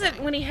anything. What was it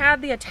when he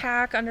had the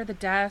attack under the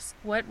desk?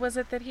 What was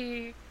it that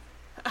he...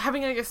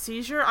 Having, like, a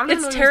seizure? I don't know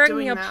It's what tearing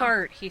me now.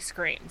 apart, he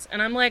screams.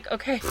 And I'm like,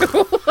 okay,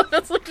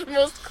 that's like the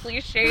most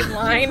cliched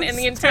line in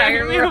the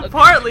entire world. It's tearing me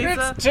apart,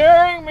 Lisa. It's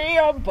tearing me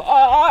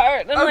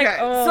apart. And I'm okay, like,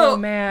 oh, so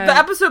man. The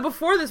episode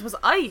before this was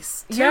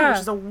Ice, too, which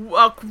is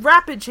a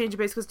rapid change of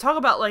pace. Because talk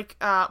about, like,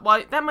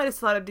 well, that might have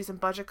still had a decent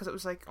budget because it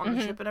was, like, on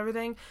the ship and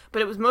everything.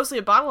 But it was mostly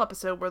a bottle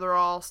episode where they're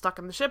all stuck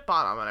in the ship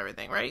bottom and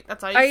everything, right?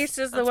 That's Ice. Ice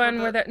is the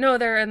one where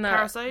they're in the...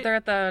 Parasite? They're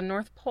at the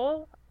North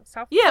Pole?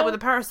 South Yeah, Pole? with the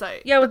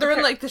parasite. Yeah, but they're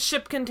in like the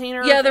ship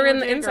container. Yeah, they're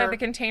thing, inside the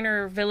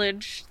container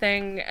village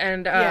thing,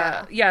 and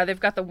they've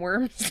got the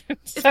worms.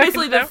 It's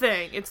basically the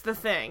thing. It's the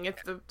thing.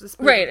 It's the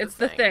right. It's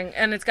the thing,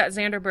 and it's got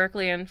Xander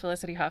Berkeley and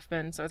Felicity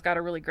Huffman, so it's got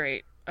a really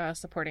great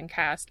supporting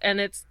cast,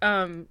 and it's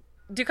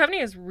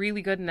Duchovny is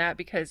really good in that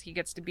because he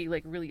gets to be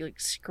like really like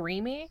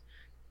screamy.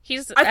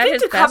 I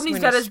think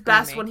Duchovny's at his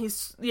best when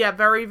he's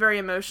very, very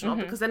emotional,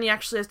 because then he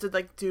actually has to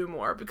like do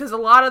more, because a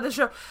lot of the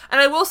show,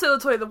 and I will say,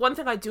 Latoya, the one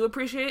thing I do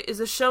appreciate is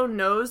the show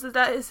knows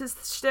that is his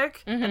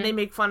shtick, and they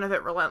make fun of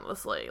it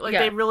relentlessly. Like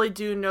they really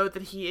do know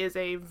that he is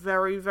a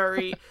very,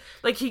 very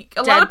like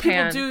a lot of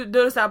people do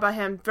notice that about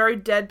him, very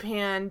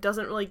deadpan,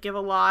 doesn't really give a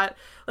lot.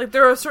 Like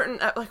there are certain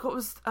like what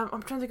was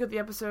I'm trying to think of the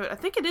episode. I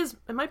think it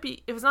might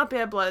be, if it's not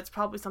Bad Blood, it's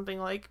probably something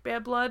like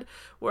Bad Blood,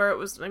 where it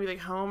was maybe like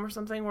Home or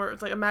something, where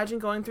it's like, imagine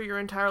going through your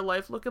entire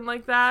life looking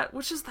like that.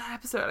 Which is that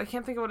episode? I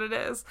can't think of what it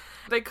is.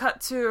 They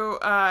cut to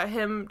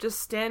him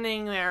just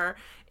standing there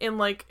in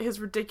like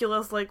his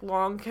ridiculous like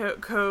long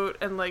coat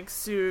and like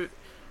suit,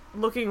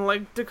 looking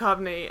like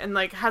Duchovny, and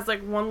like has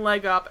like one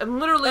leg up and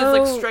literally is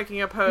like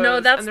striking a pose.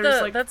 No, that's and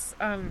that's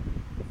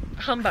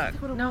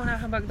Humbug. No, not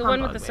Humbug. The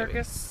one with the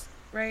circus,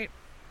 right?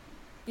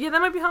 Yeah,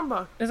 that might be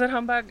Humbug. Is it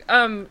Humbug?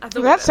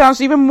 That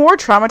sounds even more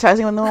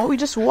traumatizing than what we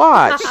just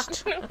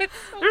watched.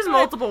 There's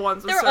multiple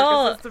ones with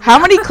circus. How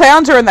many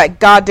clowns are in that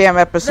goddamn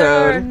episode?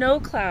 There are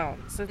no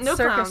clowns. It's no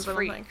circus clowns,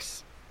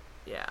 freaks.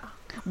 Yeah.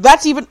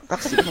 That's even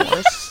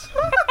worse.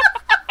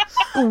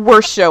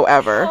 Worst show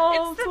ever.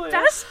 It's the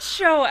best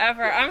show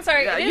ever. I'm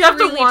sorry. Yeah, it you have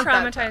is to really want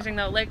traumatizing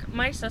though. Like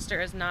my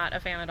sister is not a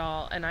fan at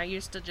all, and I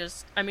used to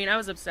I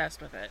was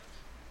obsessed with it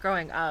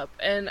growing up,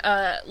 and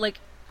like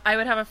I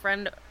would have a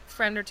friend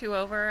or two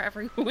over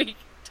every week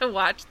to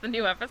watch the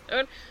new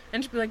episode,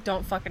 and she'd be like,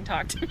 "Don't fucking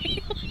talk to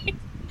me."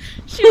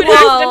 She would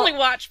accidentally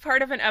watch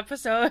part of an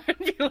episode and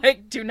be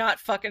like, "Do not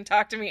fucking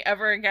talk to me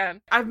ever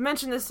again." I've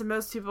mentioned this to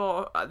most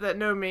people that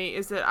know me,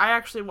 is that I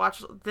actually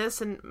watch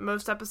this and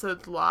most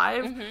episodes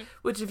live,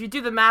 which if you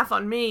do the math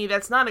on me,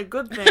 that's not a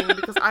good thing,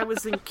 because I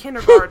was in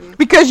kindergarten.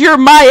 Because you're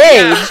my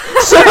age,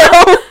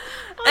 so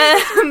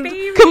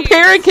and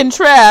compare and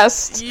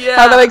contrast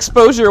how that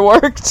exposure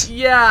worked.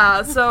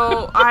 Yeah,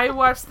 so I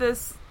watched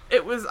this.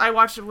 I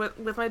watched it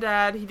with my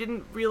dad. He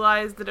didn't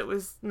realize that it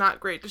was not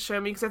great to show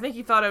me, because I think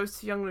he thought I was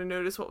too young to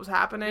notice what was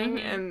happening,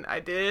 and I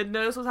did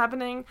notice what was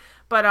happening.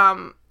 But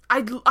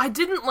I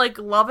didn't like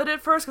love it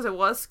at first because it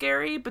was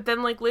scary, but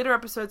then like later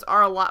episodes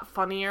are a lot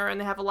funnier, and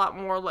they have a lot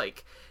more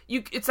like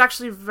it's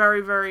actually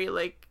very, very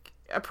like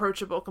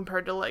approachable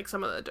compared to like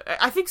some of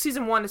the, I think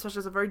season 1 especially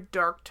has a very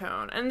dark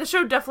tone, and the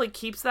show definitely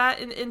keeps that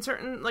in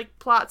certain like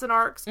plots and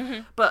arcs,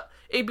 but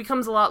it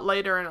becomes a lot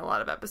lighter in a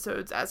lot of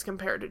episodes as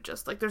compared to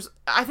just like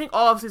I think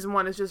all of season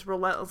 1 is just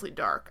relentlessly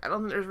dark. I don't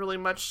think there's really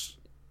much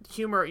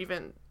humor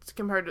even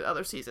compared to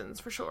other seasons,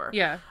 for sure.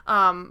 Yeah.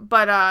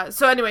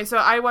 So anyway, so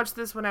I watched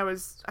this when I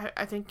was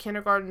I think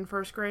kindergarten,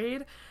 first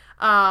grade,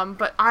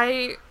 but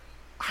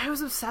I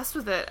was obsessed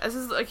with it. This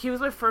is like, he was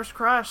my first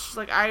crush.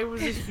 Like, I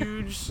was a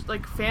huge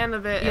like fan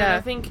of it, and I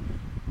think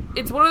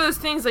it's one of those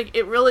things, like,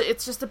 it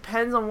just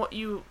depends on what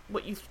you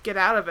get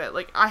out of it.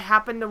 Like, I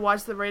happened to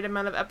watch the right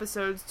amount of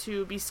episodes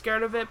to be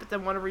scared of it, but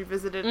then want to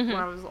revisit it when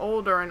I was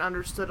older and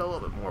understood a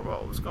little bit more about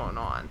what was going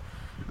on.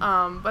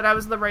 But I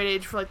was the right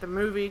age for like the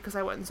movie, because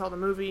I went and saw the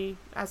movie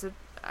I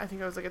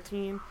think I was like a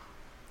teen.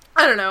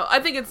 I don't know.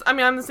 I think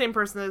I'm the same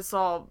person that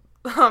saw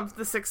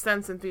The Sixth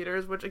Sense in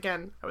theaters, which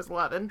again, I was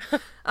 11.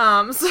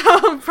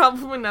 So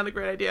probably not a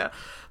great idea.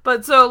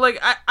 But so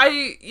like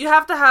you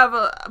have to have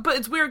but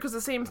it's weird because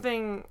the same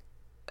thing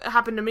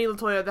happened to me,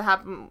 Latoya, that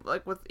happened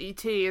like with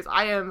E.T. is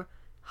I am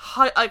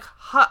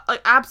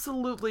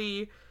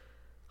absolutely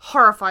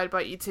horrified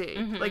by E.T.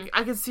 Like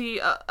I could see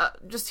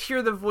just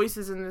hear the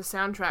voices in the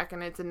soundtrack,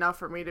 and it's enough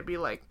for me to be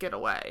like, get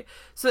away.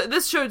 So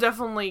this show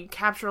definitely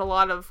captured a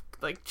lot of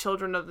like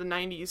children of the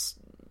 90s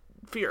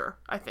fear,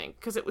 I think,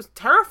 because it was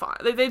terrifying.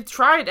 They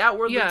tried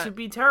outwardly to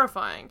be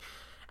terrifying,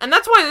 and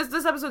that's why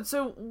this episode's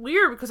so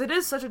weird, because it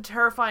is such a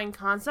terrifying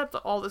concept that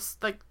all this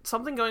like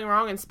something going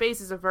wrong in space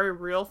is a very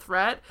real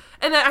threat.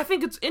 And I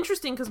think it's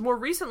interesting because more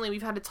recently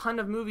we've had a ton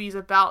of movies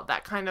about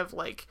that kind of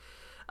like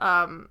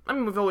I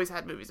mean, we've always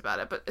had movies about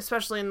it, but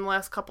especially in the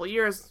last couple of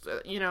years,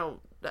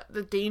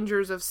 the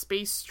dangers of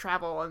space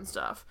travel and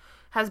stuff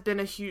has been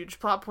a huge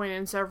plot point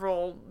in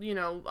several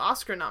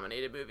Oscar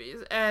nominated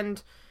movies.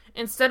 And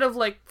instead of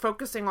like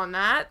focusing on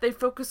that, they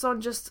focus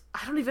on just,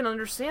 I don't even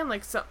understand,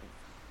 like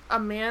a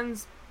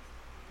man's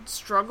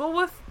struggle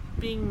with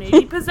being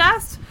maybe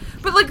possessed.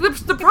 But like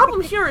the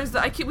problem here is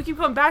that we keep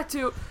coming back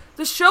to,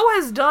 the show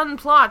has done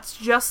plots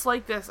just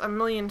like this a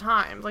million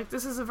times. Like,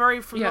 this is a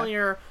very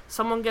familiar,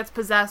 someone gets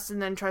possessed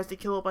and then tries to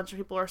kill a bunch of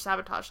people or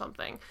sabotage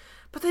something.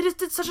 But they just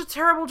did such a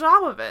terrible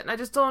job of it, and I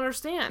just don't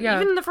understand. Yeah.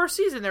 Even in the first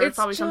season, there was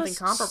probably something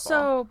comparable. It's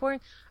so boring.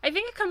 I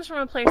think it comes from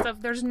a place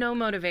of there's no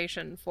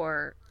motivation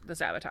for the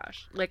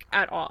sabotage, like,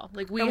 at all.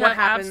 Like, we have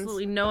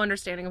absolutely no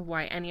understanding of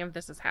why any of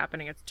this is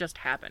happening. It's just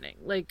happening.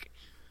 Like,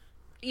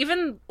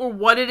 even or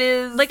what it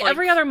is. Like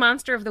every other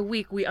monster of the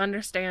week, we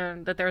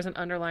understand that there's an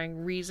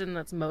underlying reason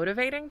that's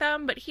motivating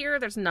them, but here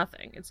there's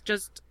nothing. It's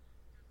just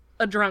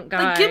a drunk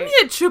guy. Like, give me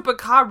a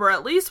chupacabra.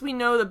 At least we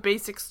know the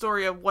basic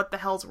story of what the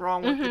hell's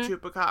wrong with the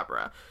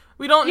chupacabra.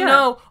 We don't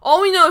know.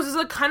 All we know is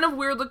there's a kind of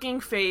weird-looking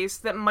face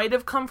that might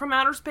have come from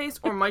outer space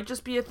or might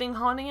just be a thing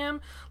haunting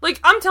him. Like,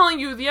 I'm telling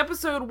you, the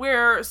episode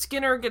where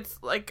Skinner gets,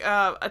 like,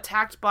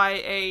 attacked by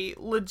a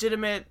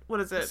legitimate, what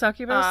is it?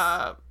 Succubus?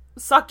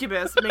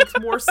 Succubus makes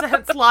more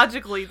sense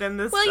logically than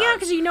this Well, does. yeah,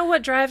 because you know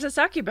what drives a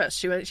succubus.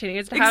 She needs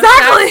to have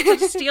Exactly!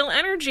 sex to steal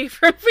energy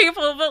from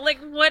people, but, like,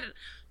 what...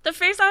 The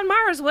face on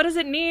Mars, what does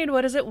it need?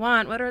 What does it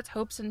want? What are its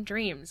hopes and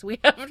dreams? We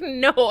have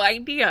no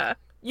idea.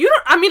 You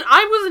don't. I mean,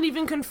 I wasn't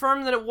even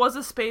confirmed that it was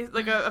a space,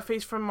 like a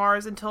face from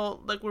Mars,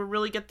 until like we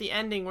really get the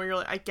ending where you're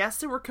like, I guess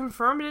they were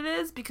confirmed it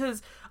is,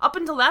 because up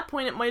until that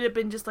point it might have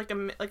been just like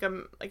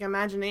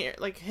imagination,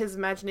 like his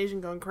imagination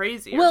going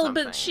crazy. Or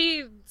something. But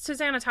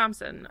Susanna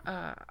Thompson,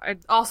 I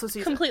also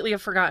sees completely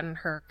have forgotten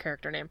her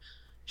character name.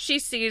 She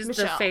sees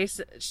Michelle. the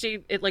face.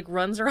 It like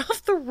runs her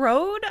off the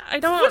road. I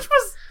don't. Which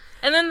was.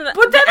 And then the I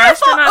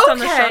thought, astronauts on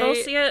the shuttle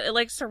see it. It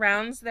like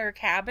surrounds their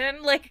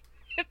cabin. Like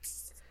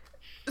it's.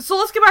 So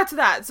let's get back to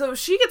that. So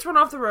she gets run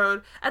off the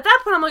road. At that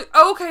point, I'm like,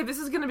 oh, okay, this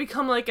is going to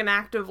become like an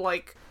act of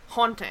like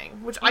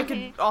haunting, which I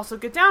could also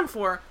get down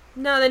for.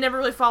 No, they never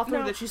really follow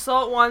through with it. She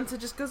saw it once, it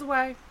just goes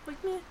away.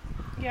 Like, meh.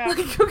 Yeah.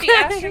 Like, okay.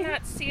 The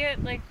astronauts see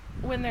it like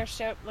when their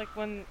ship, like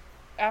when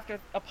after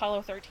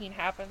Apollo 13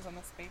 happens on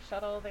the space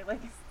shuttle, they like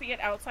see it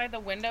outside the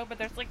window, but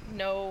there's like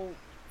no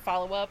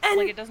follow up.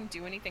 Like it doesn't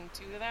do anything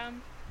to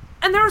them.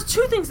 And there was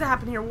two things that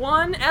happened here.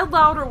 One, Ed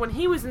Lauter, when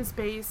he was in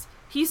space,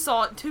 he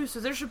saw it too, so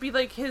there should be,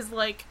 like, his,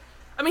 like...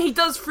 I mean, he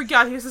does freak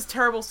out. He has this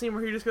terrible scene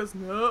where he just goes,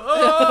 no!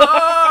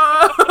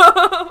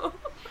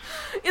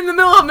 In the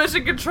middle of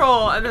Mission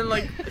Control, and then,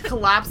 like,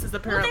 collapses,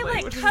 apparently. Well,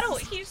 they, like, cut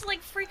away. He's,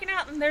 like, freaking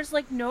out, and there's,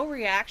 like, no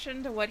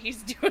reaction to what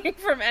he's doing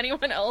from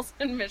anyone else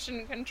in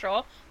Mission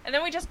Control. And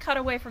then we just cut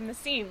away from the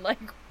scene. Like,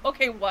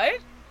 okay, what?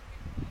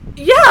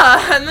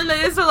 Yeah, and then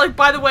they just are like,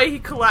 by the way, he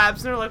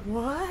collapsed, and they're like,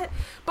 what?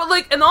 But,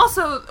 like, and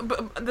also,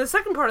 the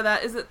second part of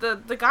that is that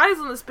the guys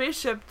on the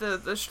spaceship,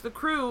 the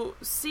crew,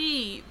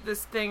 see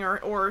this thing,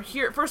 or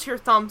first hear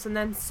thumps, and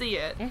then see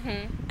it.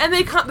 Mm-hmm. And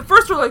they the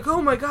first are like,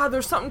 oh my god,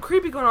 there's something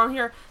creepy going on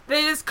here.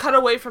 They just cut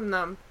away from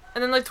them.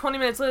 And then, like, 20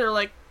 minutes later,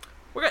 like,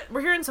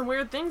 we're hearing some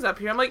weird things up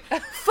here. I'm like,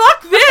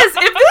 fuck this!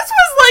 If this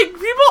was, like,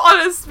 people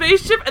on a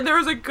spaceship and there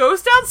was a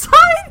ghost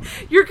outside,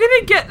 you're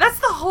gonna get... That's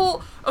the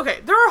whole... Okay,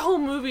 there are whole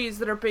movies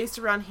that are based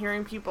around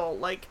hearing people,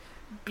 like,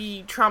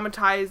 be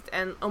traumatized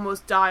and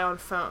almost die on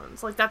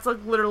phones. Like, that's,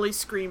 like, literally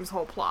Scream's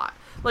whole plot.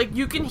 Like,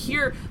 you can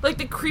hear, like,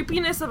 the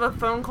creepiness of a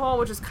phone call,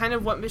 which is kind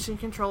of what Mission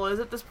Control is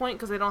at this point,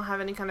 because they don't have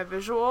any kind of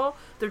visual.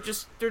 They're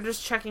just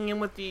checking in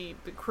with the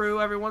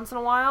crew every once in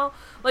a while.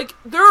 Like,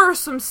 there are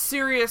some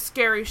serious,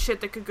 scary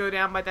shit that could go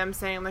down by them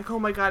saying, like, oh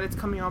my god, it's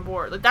coming on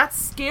board. Like, that's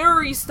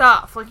scary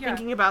stuff, like,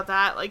 thinking about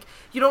that. Like,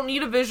 you don't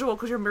need a visual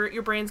because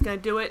your brain's gonna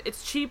do it.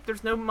 It's cheap,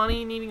 there's no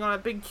money needing on a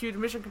big, huge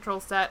Mission Control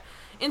set.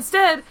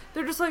 Instead,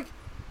 they're just like,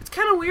 it's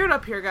kind of weird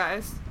up here,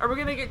 guys. Are we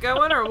gonna get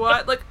going or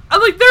what? Like,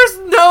 I'm like, there's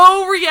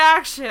no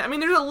reaction. I mean,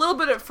 there's a little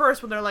bit at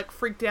first when they're, like,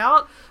 freaked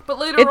out, but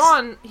later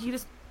on, he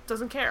just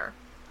doesn't care.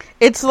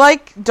 It's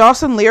like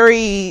Dawson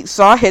Leary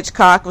saw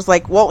Hitchcock, was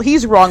like, well,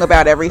 he's wrong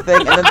about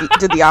everything, and then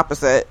did the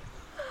opposite.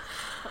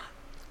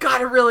 God,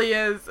 it really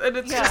is. And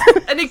it's just,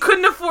 and he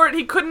couldn't afford,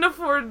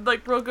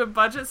 like, real good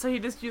budget, so he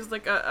just used,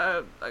 like,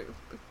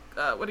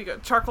 what do you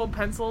got? Charcoal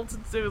pencil to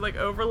do, like,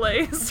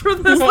 overlays for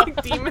this,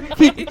 like, demon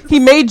face. He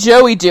made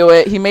Joey do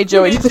it. He made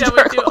Joey do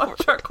the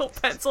charcoal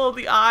pencil of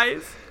the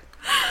eyes.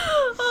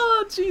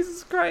 Oh,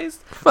 Jesus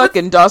Christ.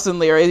 Fucking Dawson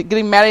Leary.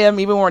 Getting mad at him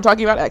even when we're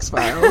talking about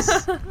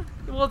X-Files.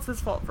 Well, it's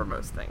his fault for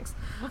most things.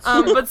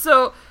 But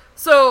so,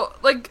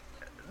 like,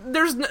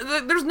 there's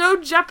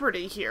no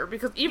jeopardy here,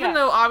 because even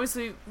though,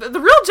 obviously, the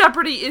real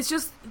jeopardy is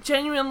just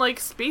genuine, like,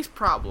 space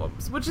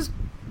problems, which is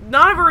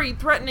not a very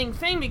threatening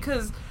thing,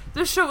 because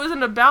this show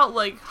isn't about,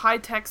 like,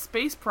 high-tech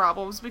space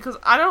problems, because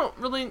I don't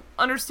really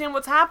understand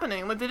what's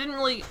happening. Like, they didn't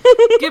really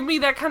give me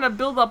that kind of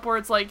build-up where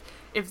it's like,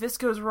 if this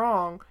goes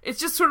wrong, it's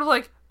just sort of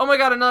like, oh my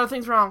god, another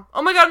thing's wrong.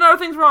 Oh my god, another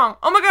thing's wrong.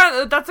 Oh my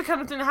god, that's the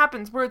kind of thing that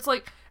happens, where it's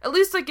like, at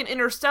least like in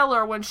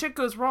Interstellar, when shit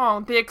goes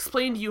wrong, they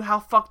explain to you how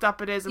fucked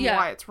up it is and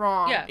why it's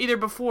wrong, either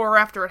before or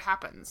after it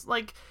happens.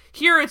 Like,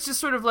 here it's just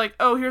sort of like,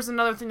 oh, here's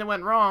another thing that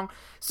went wrong.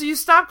 So you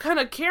stop kind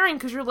of caring,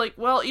 because you're like,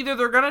 well, either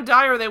they're gonna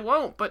die or they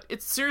won't, but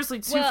it's seriously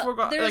the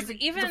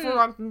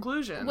foregone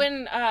conclusion.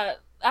 When,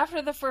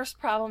 after the first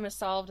problem is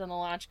solved and the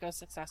launch goes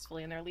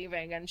successfully and they're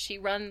leaving, and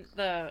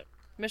the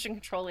Mission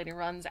Control lady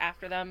runs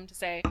after them to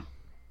say,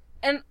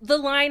 and the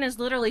line is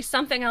literally,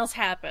 something else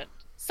happened.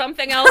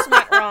 Something else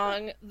went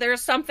wrong. There's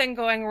something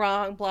going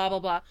wrong, blah, blah,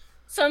 blah.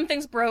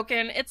 Something's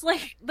broken. It's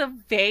like the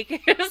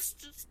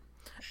vaguest.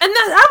 And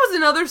that was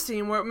another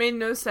scene where it made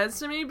no sense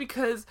to me,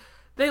 because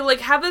they, like,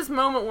 have this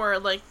moment where,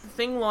 like, the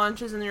thing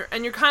launches and you're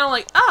kind of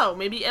like, oh,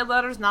 maybe Ed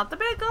Lauter's not the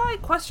bad guy,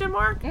 question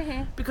mark?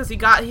 Mm-hmm. Because he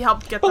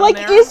helped get them there. But,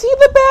 like, is he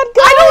the bad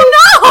guy? I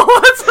don't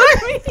that's what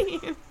I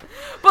mean.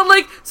 But,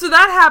 like, so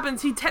that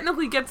happens. He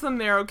technically gets them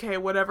there, okay,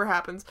 whatever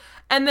happens.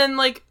 And then,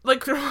 like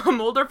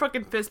Mulder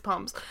fucking fist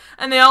pumps.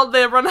 And they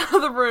run out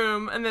of the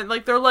room, and then,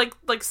 like, they're, like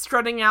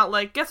strutting out,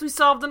 like, guess we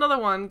solved another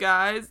one,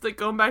 guys. Like,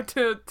 going back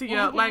to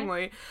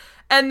Langley.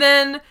 And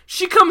then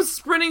she comes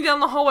sprinting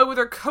down the hallway with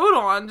her coat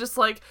on, just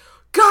like,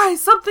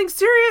 guys, something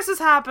serious has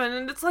happened.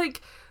 And it's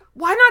like,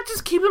 why not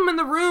just keep them in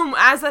the room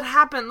as that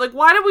happened? Like,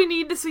 why do we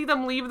need to see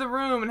them leave the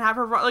room and have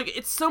her run? Like,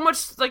 it's so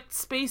much, like,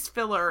 space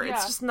filler. Yeah.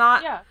 It's just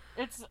not... Yeah,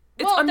 it's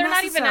well, they're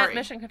not even at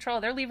Mission Control.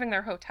 They're leaving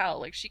their hotel.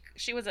 Like,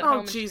 she was at home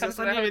and she comes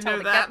to the hotel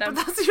to get them.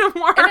 But that's even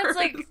worse. And it's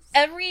like,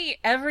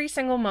 every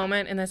single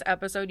moment in this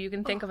episode, you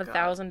can think of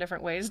 1,000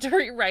 different ways to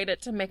rewrite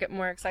it to make it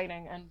more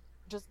exciting and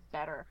just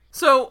better.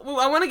 So,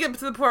 I want to get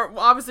to the part,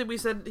 obviously we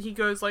said he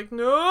goes like,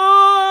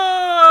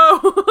 no!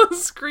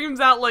 Screams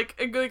out like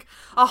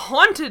a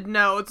haunted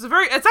no. It's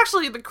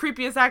actually the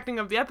creepiest acting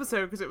of the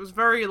episode, because it was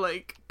very,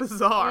 like,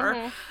 bizarre.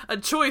 Mm-hmm. A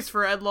choice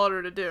for Ed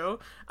Lauder to do.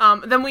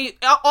 Then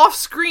off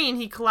screen,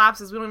 he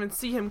collapses. We don't even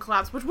see him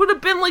collapse, which would have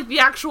been, like, the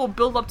actual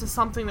build up to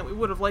something that we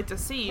would have liked to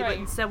see, right. But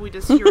instead we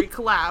just hear he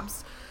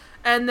collapse.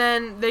 And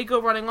then they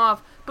go running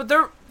off. But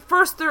they're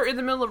in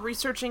the middle of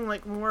researching,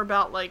 like, more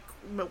about, like,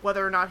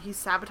 whether or not he's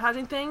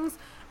sabotaging things,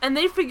 and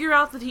they figure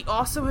out that he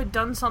also had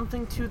done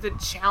something to the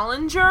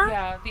Challenger.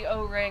 Yeah, the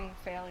O-ring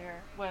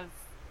failure was,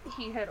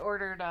 he had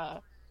ordered,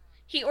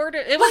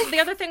 it was the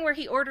other thing where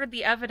he ordered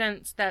the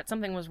evidence that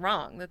something was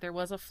wrong, that there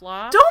was a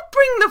flaw. Don't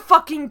bring the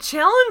fucking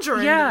Challenger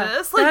into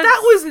this! Like,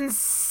 that was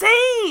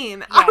insane!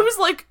 Yeah. I was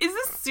like, is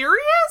this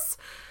serious?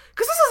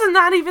 Because this isn't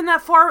that even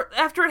that far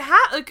after it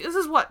happened. Like, this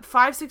is what,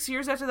 5-6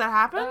 years after that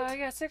happened?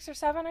 Yeah, 6 or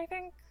 7, I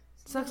think.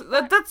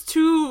 That's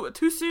too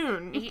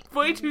soon.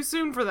 Way too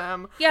soon for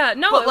them. Yeah,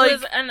 no, but, it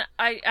was, and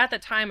at the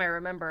time I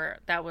remember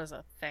that was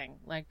a thing.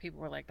 Like,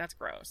 people were like, that's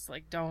gross.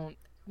 Like, don't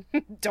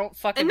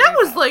fucking. And that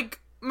was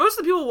like, most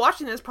of the people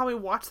watching this probably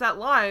watched that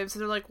live, so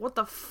they're like, what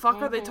the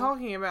fuck are they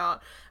talking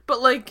about?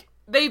 But, like,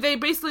 they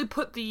basically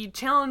put the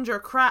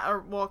Challenger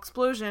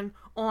explosion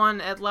on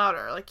Ed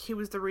Lauder. Like, he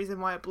was the reason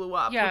why it blew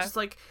up. Yeah. Which is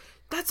like,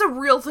 that's a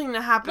real thing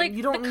to happen. Like,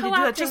 you don't need to do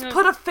that. Just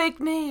put a fake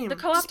name. The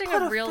co-opting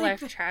of real-life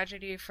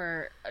tragedy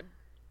for...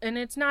 and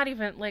it's not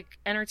even, like,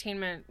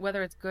 entertainment,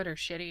 whether it's good or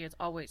shitty, it's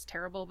always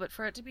terrible. But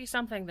for it to be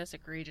something this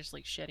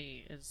egregiously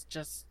shitty is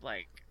just,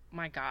 like,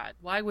 my God.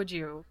 Why would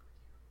you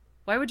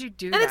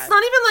do that? And it's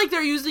not even like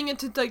they're using it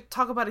to, like,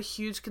 talk about a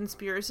huge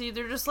conspiracy.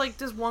 They're just like,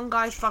 this one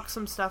guy fucked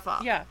some stuff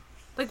up. Yeah.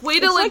 Like, way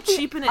to, like,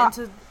 cheapen it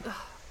into...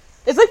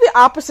 It's like the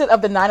opposite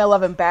of the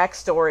 9/11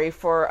 backstory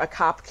for a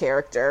cop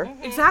character.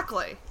 Mm-hmm.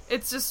 Exactly.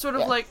 It's just sort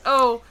of like,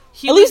 oh...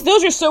 At least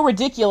those are so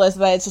ridiculous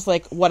that it's just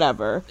like,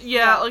 whatever.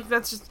 Yeah, like,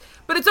 that's just...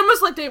 But it's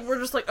almost like they were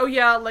just like, oh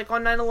yeah, like,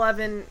 on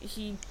 9/11,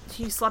 he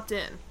slept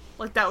in.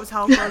 Like, that was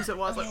how gross it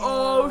was. Like,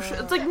 oh, shit.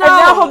 It's like, no! And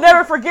now he'll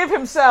never forgive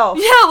himself.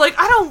 Yeah, like,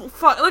 I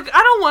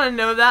don't want to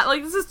know that.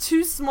 Like, this is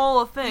too small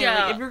a thing.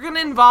 Yeah. Like, if you're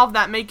gonna involve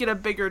that, make it a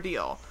bigger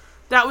deal.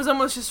 That was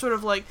almost just sort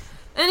of like...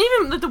 And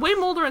even like, the way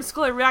Mulder and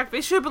Scully react,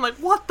 they should have been like,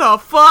 what the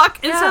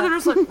fuck? Instead they're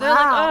just like,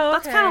 wow, oh,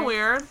 okay. That's kind of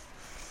weird.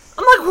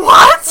 I'm like,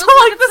 what? So,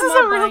 like, this is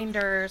a real...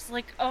 binders.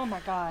 Like, oh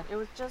my God, it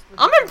was just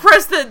ridiculous. I'm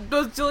impressed that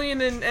both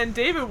Jillian and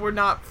David were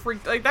not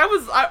freaked. Like, that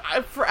was,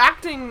 for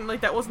acting,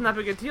 like, that wasn't that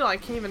big a deal. I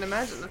can't even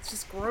imagine. That's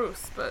just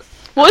gross, but...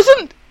 Well,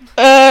 isn't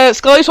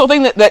Scully's whole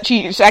thing that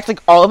she acts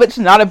like all of it's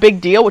not a big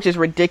deal, which is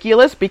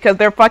ridiculous, because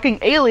they're fucking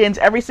aliens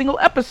every single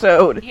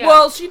episode. Yeah.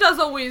 Well, she does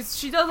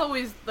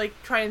always, like,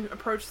 try and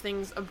approach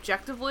things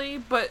objectively,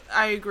 but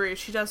I agree,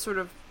 she does sort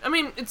of... I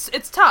mean, it's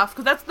tough,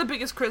 because that's the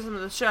biggest criticism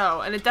of the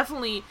show, and it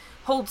definitely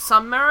holds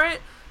some merit,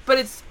 but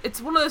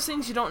it's one of those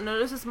things you don't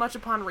notice as much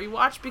upon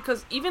rewatch,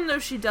 because even though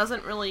she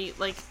doesn't really,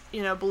 like,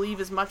 you know, believe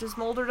as much as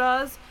Mulder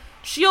does,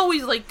 she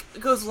always, like,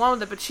 goes along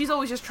with it, but she's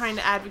always just trying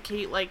to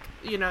advocate, like,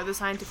 you know, the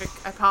scientific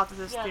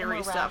hypothesis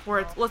theory stuff, where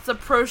it's, let's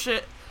approach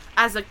it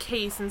as a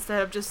case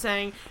instead of just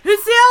saying,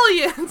 it's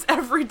aliens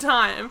every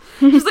time.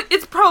 She's like,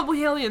 it's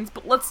probably aliens,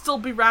 but let's still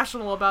be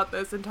rational about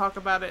this and talk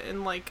about it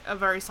in, like, a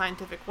very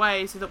scientific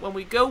way, so that when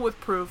we go with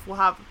proof, we'll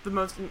have the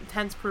most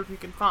intense proof you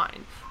can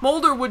find.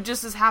 Mulder would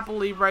just as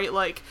happily write,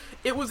 like,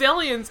 it was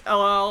aliens,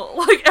 LL,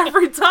 like,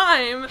 every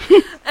time,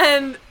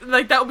 and,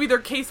 like, that would be their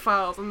case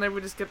files, and they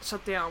would just get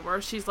shut down,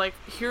 where she's like,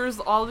 here's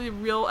all the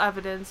real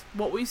evidence,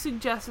 what we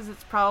suggest is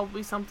it's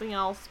probably something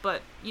else,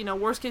 but, you know,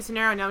 worst case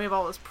scenario, now we have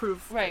all this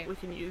proof that we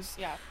can use.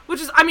 Yeah.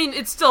 Which is, I mean,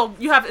 it's still,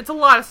 it's a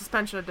lot of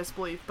suspension of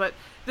disbelief, but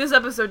this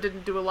episode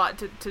didn't do a lot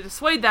to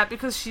dissuade that,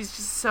 because she's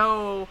just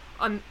so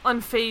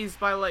unfazed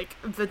by, like,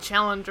 the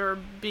Challenger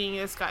being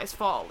this guy's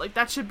fault. Like,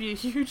 that should be a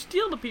huge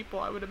deal to people,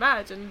 I would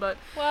imagine, but...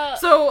 Well,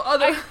 so,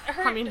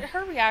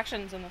 her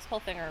reactions in this whole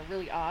thing are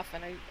really off,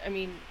 and I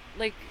mean,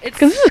 like, it's...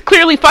 Because this is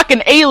clearly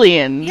fucking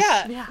aliens!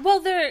 Yeah.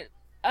 Well, they're...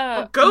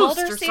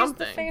 Mulder sees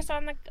something. The face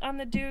on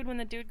the dude when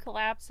the dude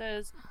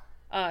collapses.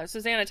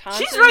 Susanna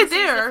Thompson. She's right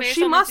there. The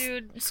she must.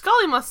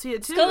 Scully must see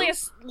it too. Scully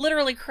is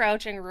literally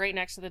crouching right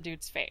next to the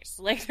dude's face.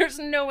 Like, there's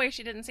no way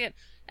she didn't see it.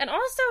 And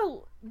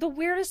also, the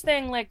weirdest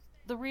thing, like,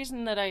 the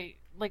reason that I,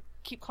 like,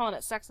 keep calling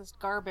it sexist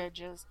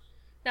garbage is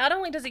not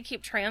only does he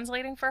keep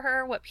translating for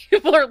her what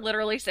people are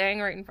literally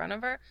saying right in front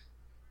of her,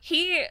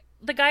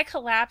 the guy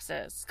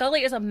collapses.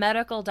 Scully is a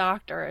medical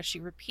doctor, as she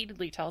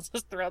repeatedly tells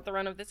us throughout the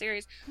run of the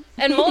series.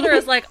 And Mulder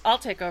is like, I'll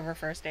take over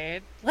first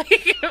aid.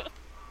 Like,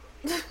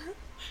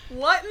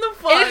 what in the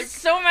fuck? It's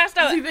so messed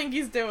up. What do you think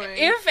he's doing?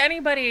 If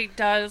anybody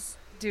does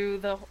do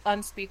the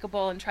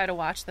unspeakable and try to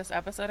watch this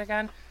episode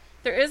again,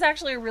 there is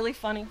actually a really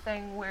funny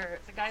thing where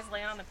the guy's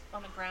laying on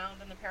the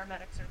ground and the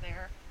paramedics are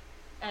there,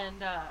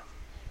 and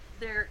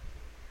they're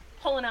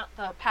pulling out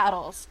the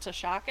paddles to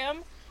shock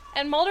him,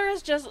 and Mulder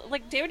is just,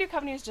 like, David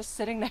Duchovny is just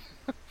sitting there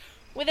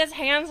with his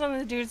hands on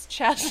the dude's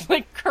chest,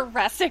 like,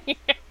 caressing him.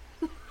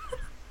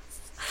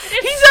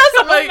 He does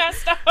so like,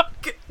 messed up.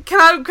 Can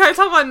I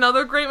talk about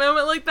another great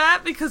moment like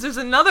that? Because there's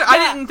another. Yeah.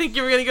 I didn't think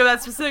you were gonna go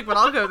that specific, but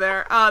I'll go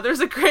there. There's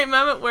a great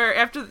moment where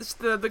after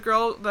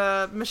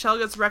the Michelle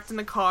gets wrecked in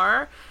the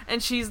car,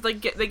 and she's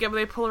like,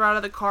 they pull her out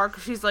of the car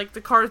because she's like,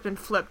 the car has been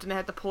flipped and they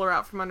had to pull her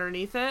out from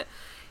underneath it.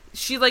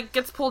 She like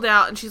gets pulled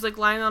out and she's like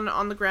lying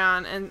on the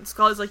ground, and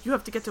Scully's like, you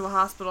have to get to a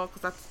hospital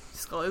because that's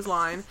Scully's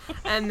line.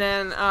 And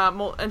then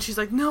and she's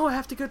like, no, I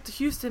have to go to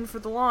Houston for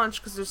the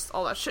launch because there's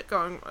all that shit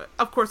going.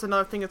 Of course,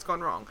 another thing that's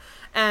gone wrong.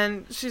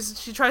 And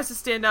she tries to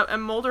stand up,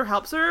 and Mulder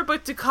helps her,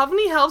 but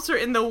Duchovny helps her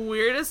in the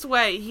weirdest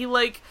way. He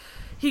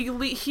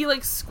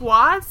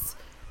squats,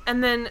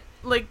 and then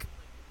like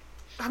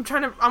I'm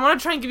gonna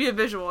try and give you a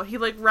visual. He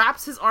like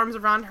wraps his arms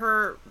around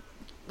her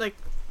like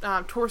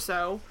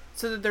torso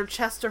so that their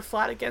chests are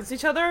flat against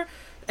each other.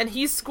 And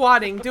he's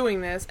squatting doing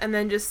this, and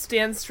then just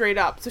stands straight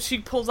up. So she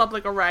pulls up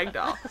like a rag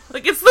doll.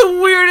 Like, it's the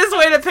weirdest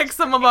way to pick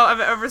someone up I've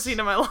ever seen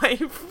in my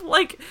life.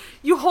 Like,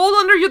 you hold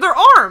under their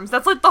arms.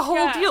 That's like the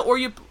whole deal. Or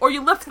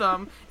you lift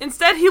them.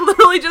 Instead, he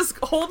literally just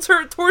holds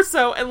her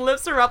torso and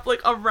lifts her up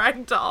like a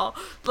rag doll,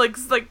 like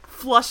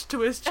flush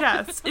to his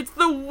chest. It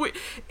was like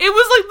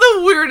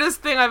the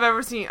weirdest thing I've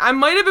ever seen. I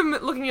might have been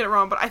looking at it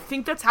wrong, but I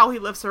think that's how he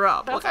lifts her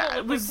up. That's what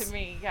it looked like to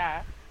me.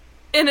 Yeah.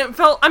 And it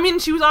felt, I mean,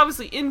 she was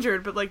obviously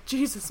injured, but, like,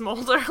 Jesus,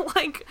 Mulder,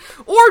 like,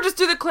 or just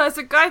do the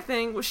classic guy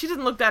thing, where she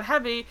didn't look that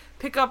heavy,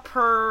 pick up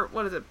her,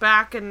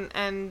 back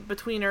and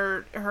between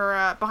her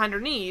behind her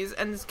knees,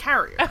 and just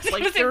carry her.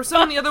 Like, there were so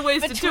many other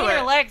ways to do it. Between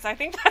her legs, I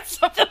think that's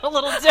something a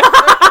little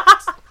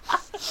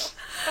different.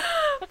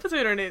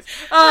 Between her knees.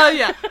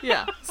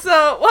 Yeah.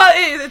 So, well,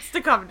 it's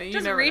the company, you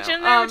just never reach know.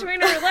 in there between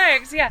her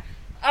legs, yeah.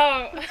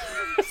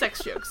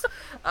 Sex jokes.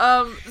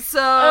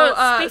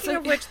 Speaking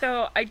of which,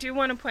 though, I do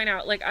want to point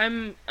out, like,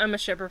 I'm a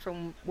shipper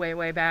from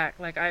way back.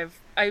 Like,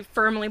 I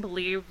firmly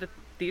believe that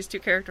these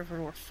two characters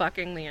were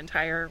fucking the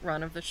entire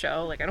run of the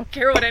show. Like, I don't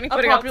care what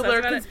anybody else says about it.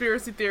 A popular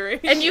conspiracy theory.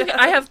 And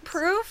I have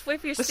proof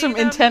if you see some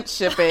them. intense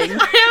shipping.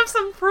 I have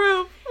some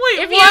proof.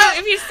 Wait,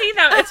 if you see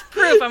them, it's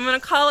proof. I'm gonna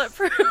call it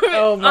proof.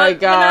 Oh my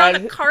god! When they're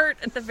on the cart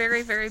at the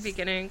very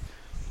beginning,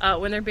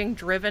 when they're being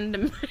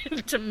driven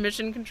to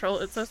mission control,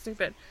 it's so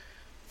stupid.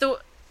 So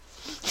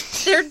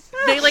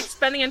they like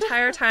spend the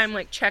entire time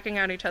like checking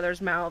out each other's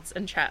mouths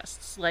and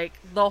chests, like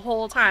the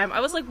whole time.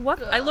 I was like,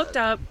 what? I looked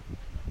up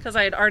because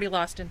I had already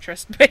lost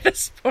interest by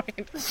this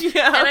point.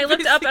 Yeah, and I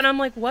looked up and I'm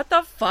like, what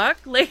the fuck?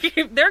 Like,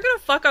 they're gonna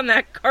fuck on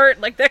that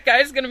cart. Like, that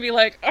guy's gonna be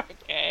like,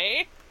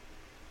 okay.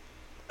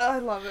 I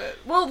love it.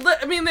 Well,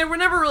 I mean, they were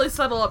never really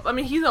subtle up. I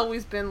mean, he's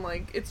always been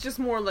like, it's just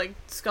more like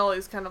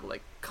Scully's kind of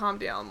like calm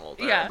down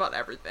Mulder about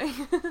everything.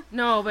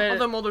 No, but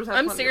although Mulder's had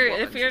I'm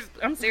serious.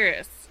 I'm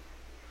serious.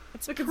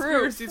 It's the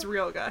conspiracy's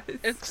real, guys.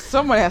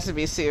 Someone has to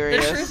be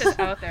serious. The truth is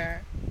out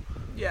there.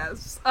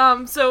 Yes.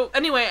 So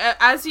anyway,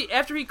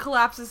 after he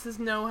collapses, his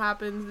no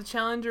happens. The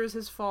Challenger is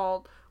his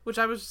fault, which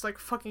I was just like,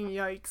 fucking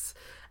yikes.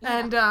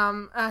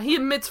 Yeah. And he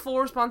admits full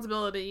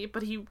responsibility,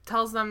 but he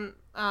tells them,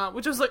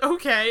 which was like,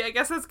 okay, I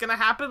guess that's gonna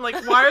happen. Like,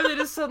 why are they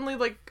just suddenly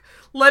like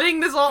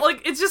letting this all,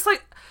 like, it's just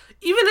like,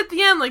 even at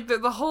the end, like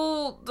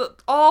all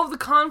of the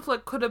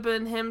conflict could have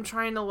been him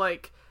trying to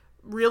like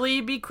really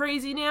be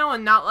crazy now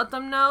and not let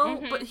them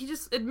know, but he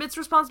just admits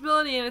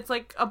responsibility, and it's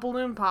like a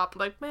balloon pop,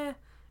 like, meh.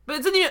 But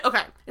it's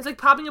it's like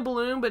popping a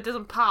balloon, but it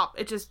doesn't pop,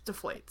 it just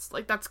deflates.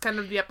 Like, that's kind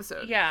of the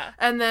episode. Yeah.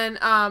 And then,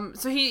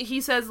 so he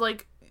says,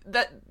 like,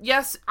 that,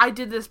 yes, I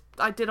did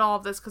all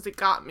of this because it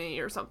got me,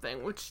 or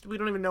something, which we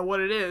don't even know what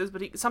it is,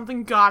 but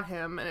something got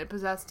him, and it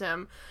possessed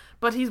him,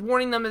 but he's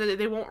warning them that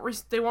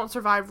they won't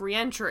survive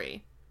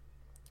re-entry.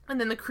 And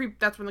then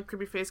that's when the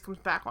creepy face comes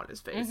back on his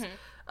face.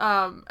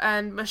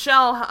 And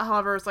Michelle,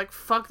 however, is like,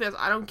 fuck this,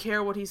 I don't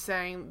care what he's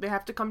saying. They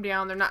have to come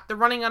down. They're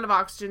running out of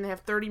oxygen. They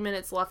have 30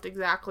 minutes left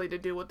exactly to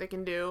do what they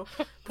can do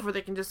before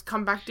they can just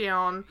come back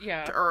down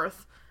to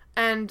Earth.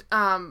 And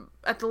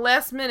at the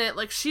last minute,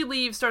 like, she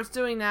leaves, starts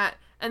doing that,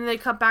 and they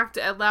come back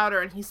to Ed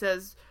Lauder, and he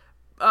says,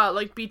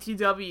 like,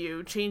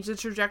 BTW, change the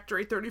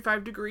trajectory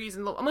 35 degrees.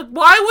 And I'm like,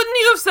 why wouldn't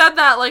you have said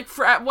that?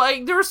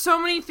 Like, there were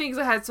so many things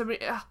that had so many,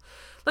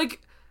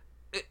 like,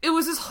 it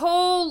was this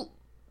whole,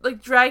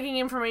 like, dragging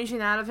information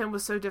out of him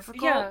was so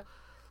difficult. Yeah.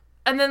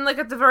 And then, like,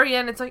 at the very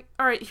end, it's like,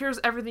 alright, here's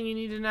everything you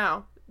need to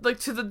know. Like,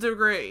 to the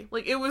degree.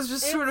 Like, it was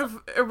just sort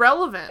of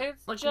irrelevant.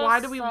 Like,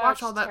 why do we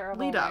watch all that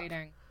lead up?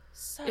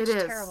 Such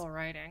terrible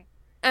writing.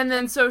 And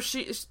then so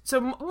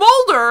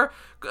Mulder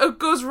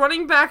goes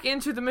running back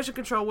into the mission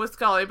control with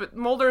Scully, but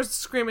Mulder's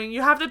screaming,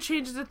 "You have to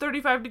change it to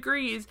 35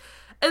 degrees."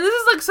 And this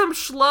is like some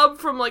schlub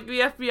from like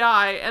the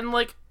FBI, and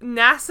like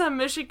NASA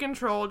mission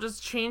control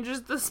just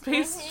changes the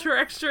space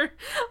trajectory. I'm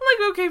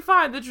like, okay,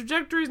 fine, the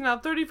trajectory is now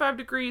 35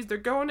 degrees. They're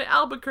going to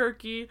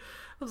Albuquerque.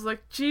 I was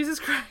like, Jesus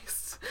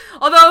Christ.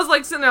 Although I was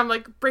like sitting there, I'm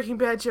like, Breaking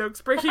Bad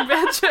jokes.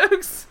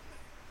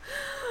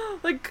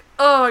 Like,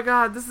 oh my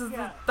god, this is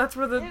that's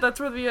where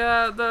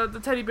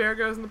the teddy bear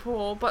goes in the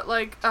pool. But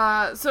like,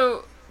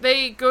 so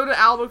they go to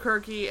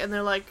Albuquerque and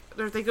they're like,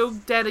 they go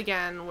dead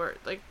again, where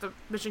like the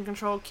mission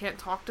control can't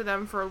talk to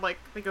them for like,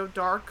 they go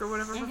dark or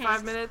whatever for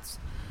 5 minutes.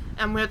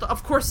 And we have to,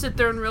 of course, sit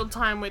there in real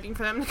time waiting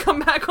for them to come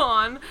back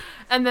on.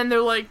 And then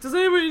they're like, does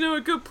anybody know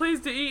a good place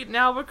to eat in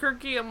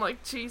Albuquerque? I'm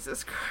like,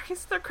 Jesus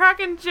Christ, they're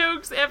cracking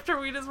jokes after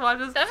we just watch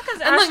this. That's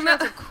because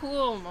astronauts are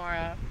cool,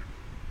 Maura.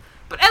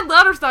 But Ed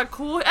Lauder's not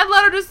cool. Ed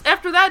Lauder just,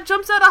 after that,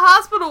 jumps out a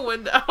hospital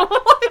window.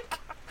 Like,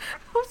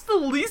 what's the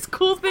least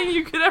cool thing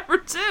you could ever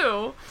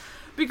do?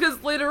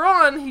 Because later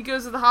on, he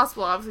goes to the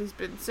hospital. Obviously, he's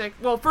been sick.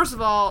 Well, first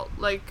of all,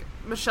 like,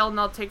 Michelle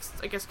now takes,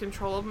 I guess,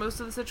 control of most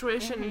of the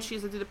situation, and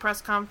she's to do the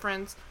press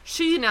conference.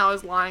 She now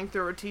is lying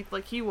through her teeth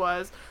like he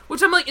was.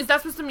 Which I'm like, is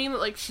that supposed to mean that,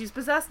 like, she's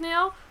possessed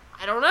now?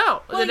 I don't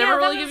know. Well, they never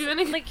really give you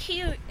any... Like,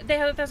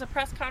 there's a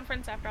press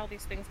conference after all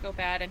these things go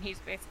bad, and he's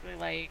basically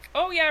like,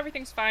 oh yeah,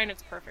 everything's fine,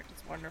 it's perfect,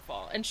 it's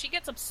wonderful. And she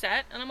gets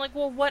upset, and I'm like,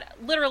 well,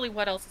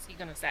 what else is he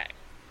gonna say?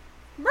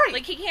 Right.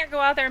 Like, he can't go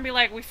out there and be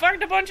like, we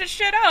fucked a bunch of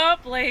shit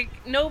up. Like,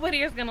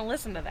 nobody is gonna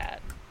listen to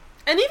that.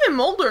 And even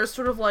Mulder is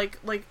sort of like,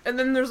 and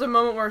then there's a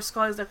moment where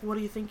Scully's like, what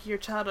do you think of your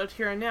childhood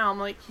here and now? I'm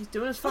like, he's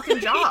doing his fucking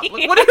job. Like,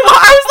 what do you,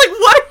 I was like,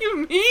 what do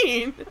you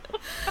mean?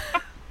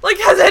 Like,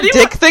 has anyone...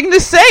 Dick thing to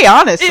say,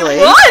 honestly. It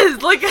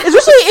was! Like...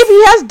 Especially if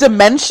he has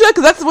dementia,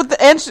 because that's what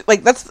the answer...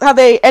 Like, that's how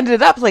they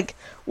ended up. Like,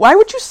 why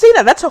would you say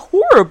that? That's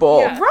horrible.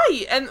 Yeah.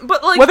 Right,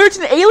 but like... Whether it's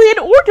an alien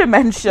or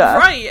dementia.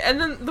 Right,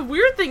 and then the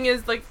weird thing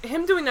is, like,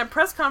 him doing that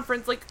press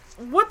conference, like,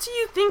 what do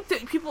you think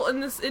that people in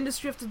this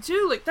industry have to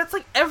do? Like, that's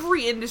like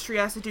every industry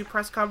has to do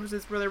press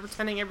conferences where they're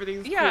pretending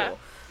everything's cool.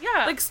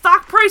 Yeah. Like,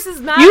 stock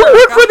prices matter. You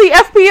work for the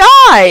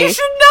FBI! You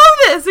should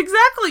know this!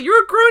 Exactly!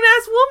 You're a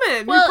grown-ass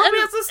woman! Well, who probably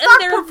has a stock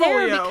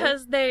portfolio!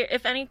 There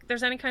because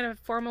there's any kind of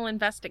formal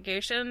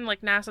investigation,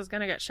 like, NASA's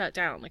gonna get shut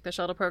down. Like, the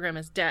shuttle program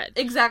is dead.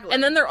 Exactly.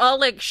 And then they're all,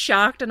 like,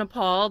 shocked and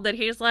appalled that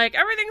he's like,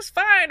 everything's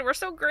fine, we're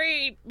so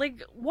great.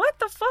 Like, what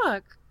the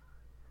fuck?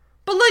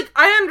 But, like,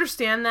 I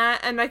understand that,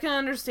 and I can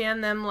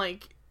understand them,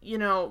 like, you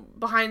know,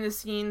 behind the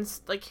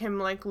scenes, like, him,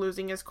 like,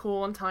 losing his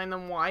cool and telling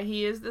them why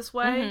he is this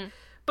way. Mm-hmm.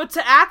 But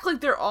to act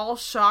like they're all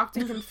shocked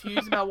and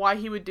confused about why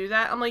he would do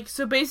that, I'm like,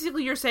 so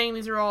basically you're saying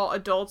these are all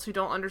adults who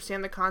don't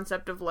understand the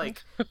concept of,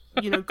 like,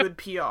 you know, good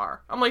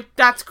PR. I'm like,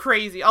 that's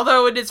crazy.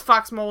 Although it is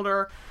Fox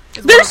Mulder.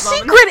 They're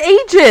secret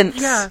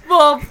agents! Yeah.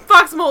 Well,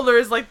 Fox Mulder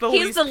is, like,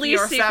 He's the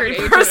least secret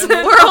agent person in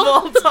the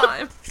world of all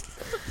time.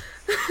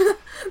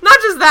 Not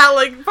just that,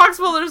 like, Fox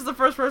Mulder is the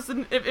first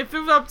person, if it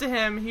was up to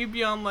him, he'd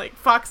be on, like,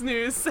 Fox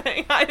News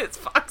saying, hi, it's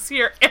Fox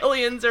here,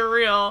 aliens are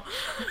real,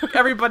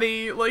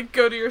 everybody, like,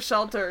 go to your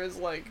shelters,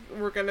 like,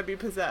 we're gonna be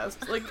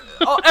possessed. Like,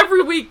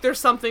 every week there's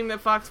something that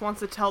Fox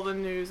wants to tell the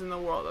news in the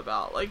world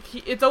about. Like,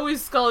 it's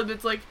always Scully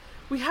that's like,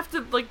 we have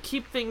to, like,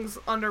 keep things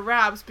under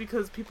wraps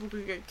because people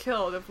could get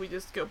killed if we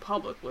just go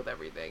public with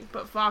everything.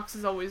 But Fox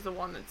is always the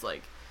one that's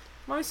like,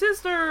 my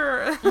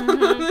sister!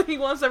 Mm-hmm. He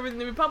wants everything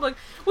to be public.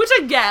 Which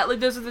I get, like,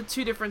 those are the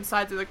two different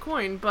sides of the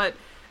coin, but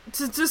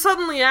to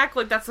suddenly act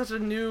like that's such a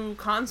new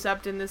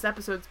concept in this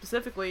episode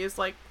specifically is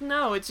like,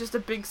 no, it's just a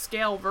big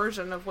scale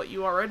version of what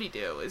you already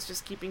do. It's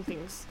just keeping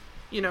things,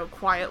 you know,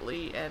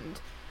 quietly and,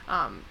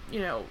 you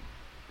know,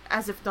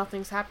 as if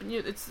nothing's happened.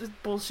 It's this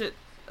bullshit,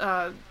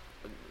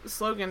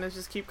 slogan is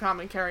just keep calm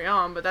and carry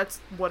on, but that's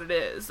what it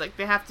is. Like,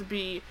 they have to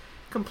be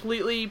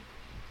completely,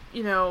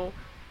 you know,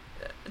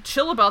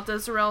 chill about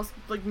this or else,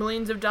 like,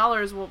 millions of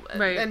dollars will,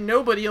 right. And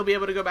nobody will be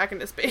able to go back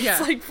into space. Yeah.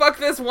 Like, fuck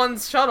this one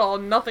shuttle,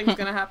 nothing's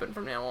gonna happen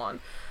from now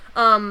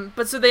on.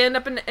 But so they end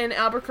up in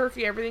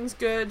Albuquerque, everything's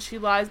good, she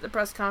lies at the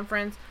press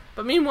conference,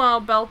 but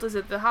meanwhile, Belt is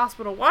at the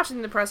hospital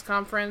watching the press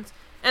conference,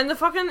 and the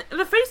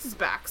face is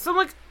back. So I'm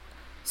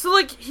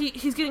like,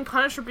 he's getting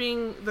punished for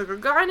being the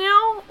good guy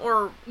now?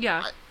 Or...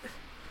 Yeah.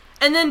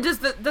 And then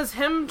does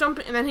him jump,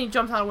 and then he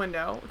jumps out a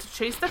window to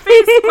chase the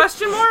face?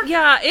 Question mark?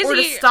 Yeah, is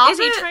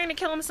he trying to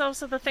kill himself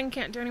so the thing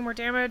can't do any more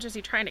damage? Is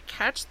he trying to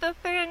catch the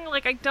thing?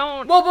 Like, I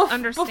don't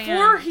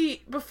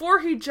understand. Before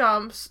he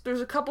jumps, there's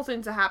a couple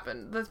things that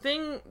happen. The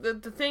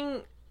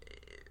thing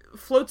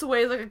floats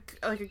away like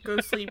a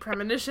ghostly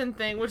premonition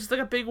thing, which is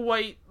like a big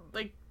white,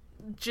 like,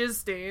 jizz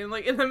stain,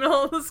 like, in the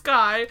middle of the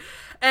sky,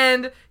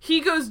 and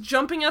he goes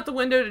jumping out the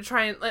window to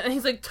try and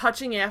he's, like,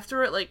 touching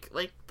after it, like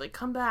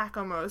come back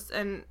almost,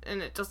 and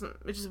it just,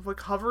 like,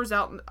 hovers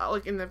out,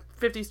 like, in the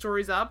 50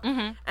 stories up,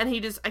 mm-hmm. And he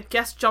just, I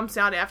guess, jumps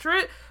out after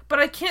it, but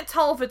I can't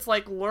tell if it's,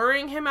 like,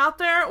 luring him out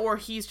there, or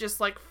he's just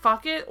like,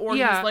 fuck it, or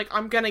he's like,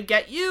 I'm gonna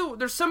get you.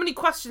 There's so many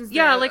questions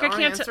there. Yeah, like, I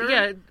can't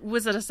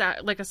was it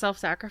a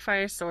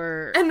self-sacrifice,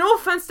 or... And no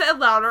offense to Ed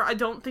Lauter, I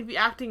don't think the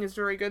acting is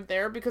very good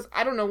there, because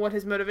I don't know what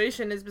his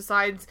motivation is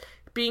besides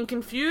being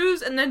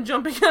confused and then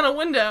jumping out a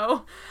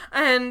window.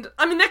 And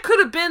I mean, that could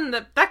have been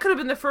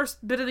the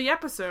first bit of the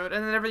episode,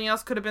 and then everything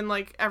else could have been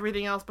like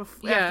everything else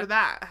after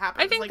that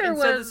happened. I think like, there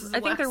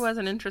was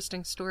an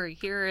interesting story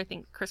here. I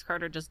think Chris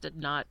Carter just did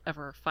not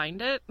ever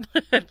find it.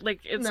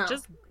 Like, it's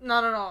just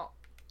not at all.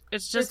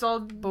 It's just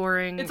all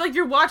boring. It's like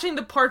you're watching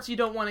the parts you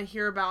don't want to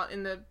hear about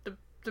in the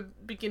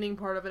beginning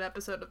part of an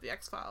episode of the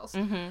X-Files.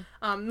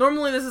 Mm-hmm.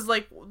 Normally this is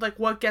like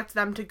what gets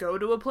them to go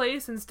to a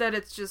place. Instead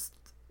it's just,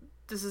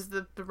 this is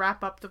the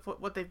wrap up of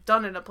what they've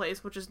done in a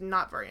place, which is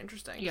not very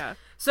interesting. Yeah.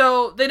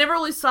 So they never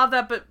really solved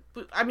that, but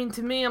I mean,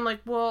 to me, I'm like,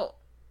 well,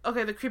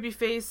 okay, the creepy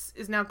face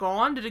is now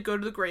gone. Did it go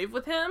to the grave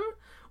with him?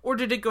 Or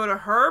did it go to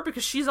her?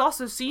 Because she's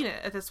also seen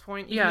it at this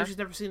point, even though she's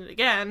never seen it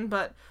again,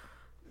 but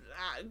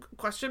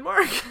question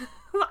mark?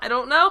 I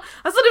don't know.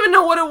 I still don't even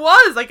know what it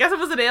was. I guess it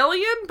was an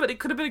alien, but it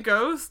could have been a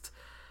ghost.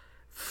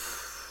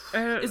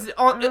 Are those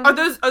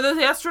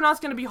astronauts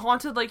going to be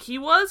haunted like he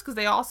was? Because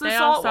they all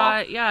saw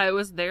it. Yeah, it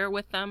was there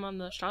with them on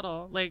the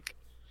shuttle. Like,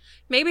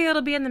 maybe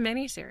it'll be in the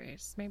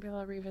miniseries. Maybe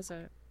they'll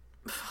revisit.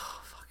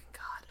 Oh, fucking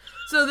God.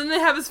 So then they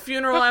have his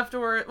funeral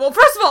afterward. Well,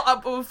 first of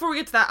all, before we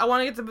get to that, I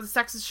want to get to the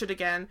sexist shit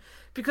again,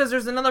 because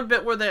there's another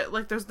bit where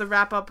there's the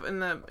wrap up in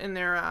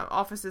their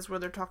offices where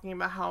they're talking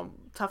about how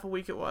tough a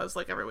week it was,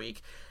 like every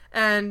week,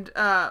 and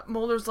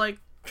Mulder's like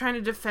trying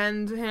to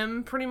defend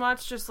him, pretty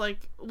much, just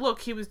like,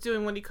 look, he was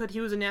doing what he could. He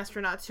was an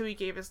astronaut too. He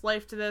gave his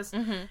life to this.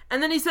 Mm-hmm.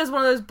 And then he says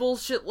one of those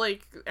bullshit,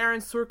 like,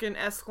 Aaron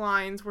Sorkin-esque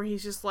lines where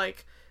he's just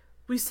like,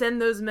 we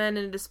send those men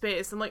into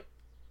space. I'm like,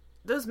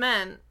 those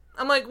men?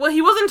 I'm like, well,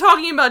 he wasn't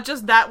talking about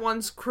just that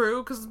one's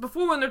crew, because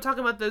before, when they're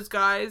talking about those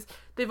guys,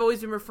 they've always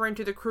been referring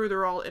to the crew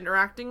they're all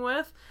interacting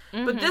with.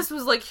 Mm-hmm. But this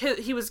was like,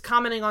 he was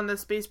commenting on the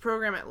space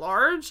program at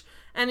large,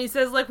 and he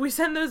says, like, we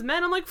send those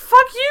men. I'm like,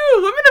 fuck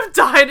you! Women have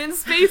died in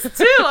space,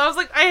 too! I was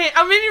like,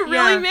 I made you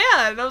really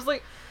mad. And I was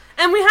like,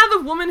 and we have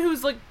the woman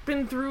who's, like,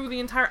 been through the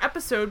entire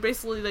episode,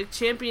 basically, like,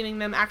 championing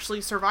them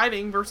actually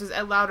surviving, versus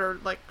Ed Lauter,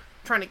 like,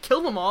 trying to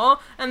kill them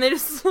all, and they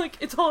just, like,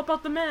 it's all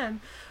about the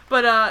men.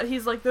 But,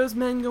 he's like, those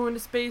men go into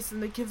space,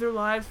 and they give their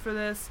lives for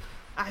this.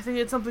 I think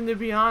it's something to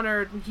be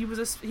honored. And he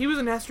was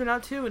an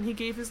astronaut, too, and he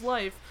gave his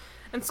life.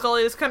 And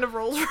Scully just kind of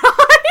rolls her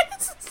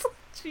eyes.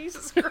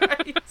 Jesus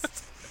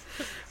Christ.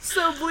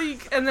 So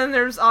bleak. And then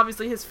there's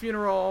obviously his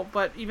funeral,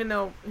 but even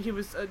though he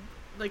was a,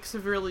 like,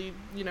 severely,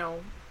 you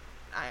know,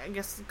 I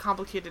guess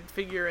complicated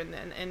figure in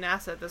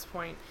NASA at this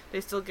point, they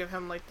still give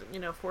him, like, you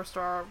know,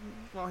 4-star,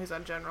 well, he's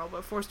on general,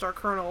 but 4-star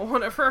colonel,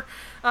 whatever,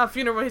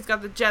 funeral where he's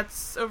got the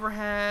jets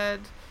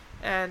overhead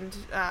and,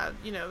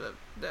 you know,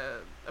 the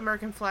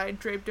American flag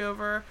draped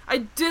over. I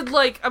did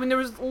like, I mean, there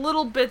was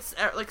little bits,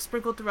 like,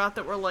 sprinkled throughout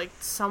that were, like,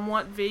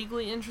 somewhat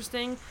vaguely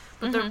interesting,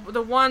 but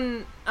the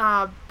one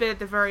bit at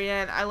the very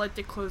end, I liked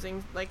the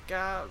closing, like,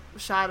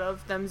 shot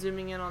of them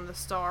zooming in on the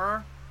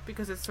star,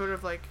 because it's sort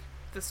of like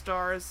the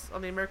stars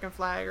on the American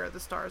flag or the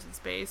stars in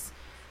space.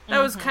 That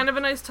was kind of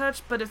a nice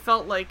touch, but it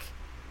felt like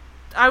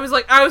I was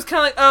kind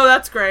of like, oh,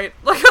 that's great.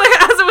 Like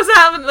as it was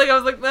happening, like I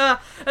was like,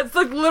 it's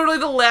like literally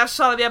the last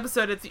shot of the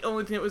episode. It's the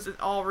only thing that was at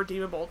all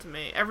redeemable to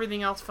me.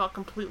 Everything else felt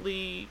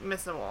completely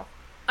missable.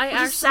 Which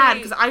is sad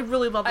because I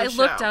really love this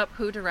show. I looked up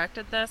who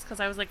directed this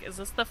because I was like, is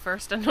this the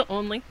first and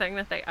only thing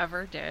that they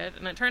ever did?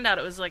 And it turned out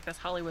it was like this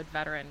Hollywood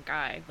veteran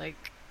guy, like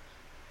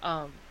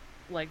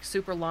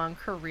super long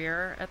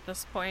career at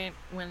this point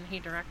when he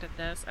directed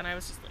this, and I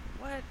was just like,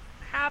 what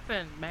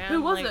happened, man?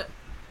 Who was it?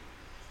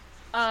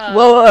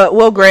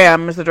 Will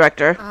Graham is the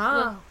director.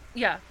 Oh.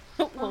 Yeah.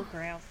 Will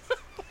Graham.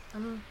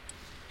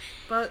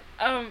 But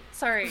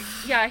sorry.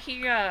 Yeah,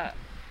 he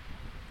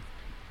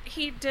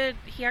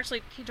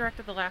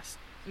directed the last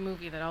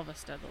movie that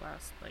Elvis did, the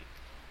last, like,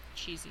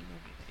 cheesy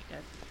movie that he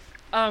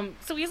did.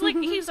 So he's like,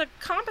 he's a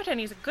competent,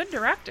 he's a good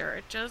director.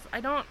 It just,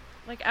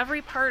 like,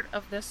 every part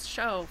of this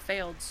show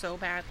failed so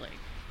badly.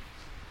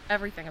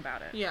 Everything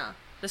about it. Yeah.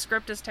 The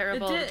script is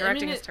terrible, the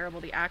directing is terrible,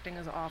 the acting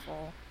is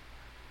awful.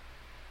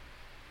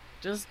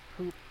 Just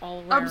poop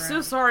all the way around. I'm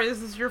so sorry,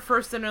 this is your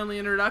first and only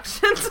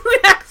introduction to the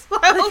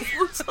X-Files,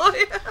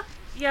 LaToya.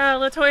 Yeah,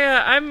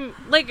 LaToya, I'm,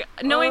 like,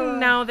 knowing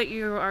now that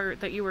you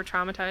were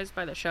traumatized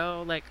by the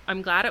show, like,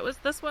 I'm glad it was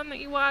this one that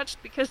you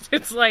watched, because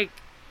it's, like,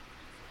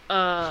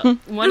 one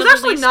there's of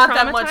actually the least not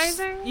that much.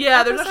 traumatizing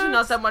There's actually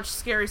not that much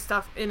scary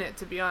stuff in it,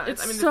 to be honest.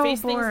 It's I mean, so the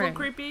face things boring. look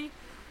creepy,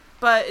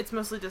 but it's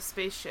mostly just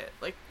space shit.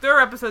 Like, there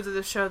are episodes of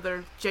this show that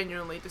are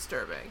genuinely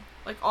disturbing.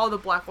 Like, all the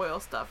black oil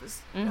stuff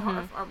is,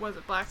 or was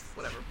it black?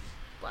 Whatever.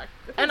 Black.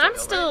 And I'm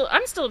still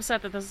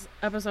upset that this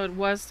episode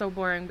was so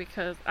boring,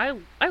 because I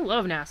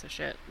love NASA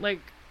shit.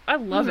 Like, I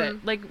love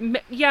it. Like,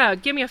 yeah,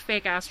 give me a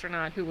fake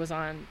astronaut who was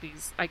on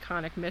these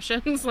iconic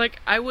missions. Like,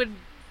 I was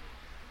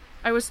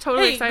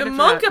totally excited for that. The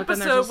Monk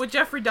episode with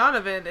Jeffrey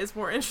Donovan is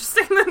more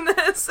interesting than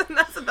this, and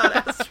that's about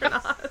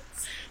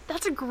astronauts.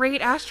 That's a great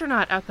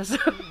astronaut episode.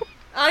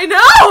 I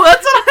know!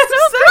 That's what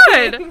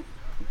I'm saying! Good.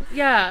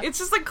 Yeah. It's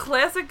just like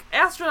classic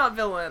astronaut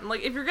villain.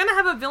 Like, if you're gonna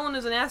have a villain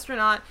who's an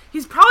astronaut,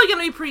 he's probably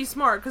gonna be pretty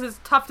smart, because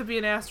it's tough to be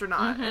an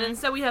astronaut. And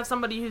instead we have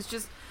somebody who's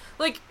just,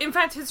 like, in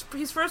fact,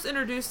 he's first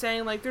introduced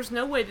saying, like, there's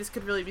no way this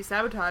could really be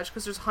sabotaged,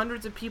 because there's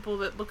hundreds of people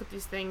that look at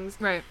these things.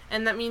 Right.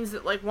 And that means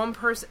that, like, one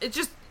person,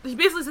 he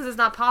basically says it's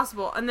not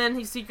possible, and then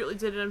he secretly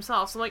did it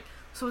himself. So, like,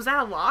 so is that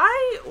a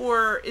lie?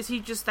 Or is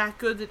he just that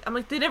good that, I'm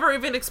like, they never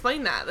even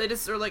explain that. They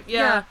just are like,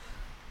 yeah.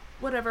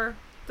 Whatever.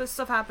 This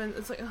stuff happened.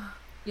 It's like, ugh.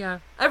 Yeah.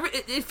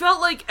 It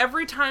felt like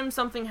every time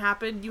something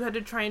happened, you had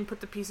to try and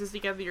put the pieces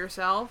together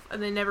yourself,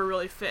 and they never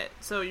really fit.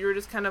 So you were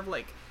just kind of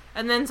like,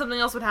 and then something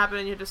else would happen,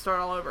 and you had to start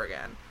all over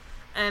again.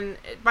 And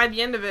by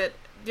the end of it,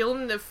 the only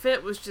thing that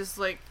fit was just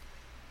like,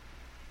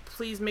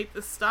 please make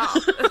this stop,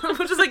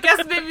 which is, I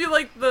guess, maybe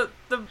like the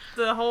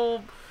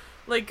whole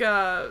like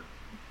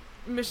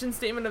mission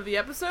statement of the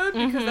episode,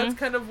 because that's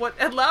kind of what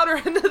Ed Lauder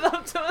ended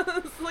up doing.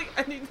 It's like,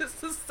 I need this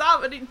to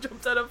stop, and he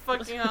jumped out a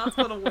fucking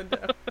hospital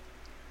window.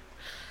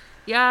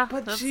 Yeah,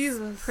 but that's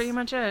Jesus, pretty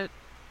much it.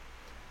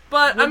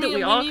 But I mean,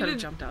 we all could have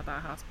jumped out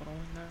that hospital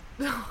window.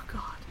 Oh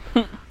God.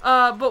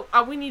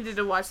 But we needed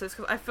to watch this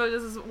because I feel like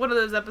this is one of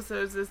those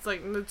episodes that's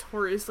like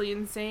notoriously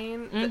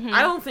insane.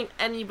 I don't think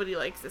anybody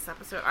likes this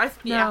episode. I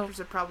think the actors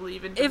have probably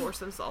even divorced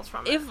themselves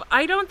from it.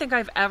 I don't think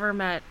I've ever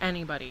met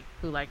anybody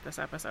who liked this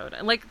episode.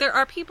 And like, there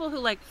are people who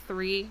like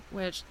 3,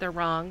 which they're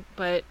wrong,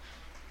 but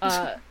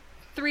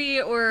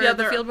 3 or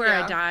The Field Where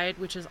I Died,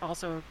 which is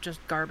also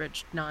just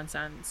garbage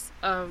nonsense.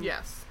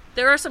 Yes.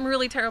 There are some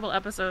really terrible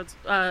episodes.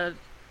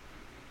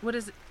 What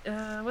is it?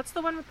 What's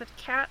the one with the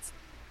cats?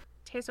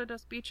 Teso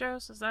dos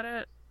Bichos? Is that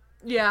it?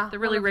 Yeah. The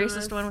really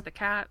racist one with the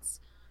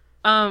cats.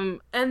 And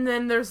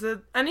then there's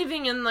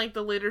anything in like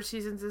the later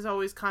seasons is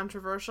always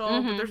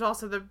controversial, but there's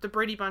also the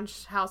Brady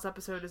Bunch house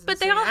episode is insane. But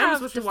they all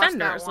have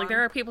defenders. Like,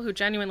 there are people who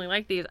genuinely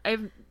like these.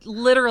 I've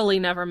literally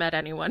never met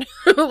anyone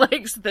who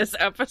likes this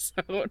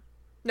episode.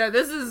 No,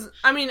 this is,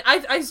 I mean,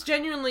 I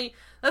genuinely,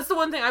 that's the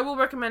one thing I will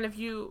recommend if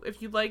you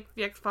like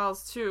the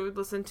X-Files too,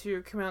 listen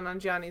to Kumail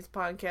Nanjiani's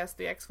podcast,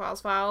 The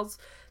X-Files Files.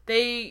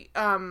 They,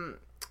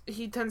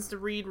 he tends to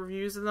read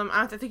reviews of them.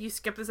 I think he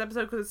skipped this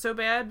episode because it's so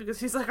bad,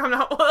 because he's like, I'm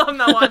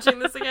not watching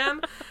this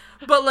again.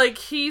 But like,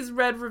 he's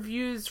read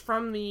reviews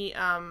from the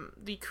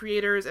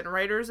creators and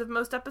writers of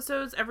most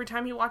episodes every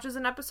time he watches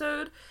an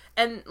episode,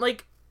 and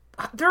like,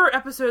 there are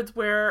episodes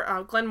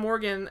where Glenn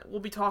Morgan will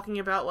be talking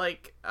about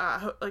like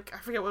I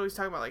forget what he was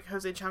talking about, like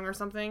Jose Chung or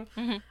something.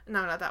 No,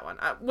 not that one.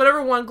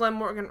 Whatever one Glenn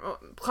Morgan,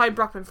 Clyde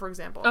Bruckman, for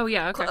example. Oh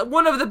yeah, okay.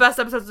 One of the best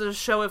episodes of the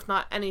show, if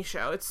not any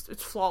show. It's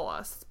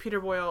flawless. It's Peter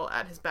Boyle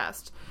at his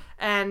best,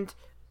 and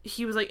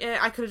he was like,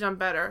 I could have done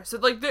better. So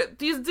like,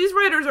 these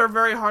writers are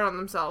very hard on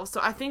themselves. So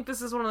I think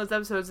this is one of those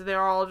episodes that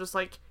they're all just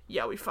like,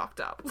 yeah, we fucked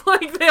up.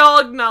 Like, they all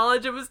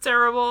acknowledge it was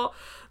terrible.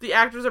 The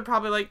actors are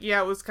probably like,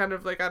 yeah, it was kind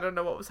of like, I don't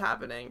know what was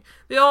happening.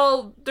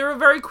 They're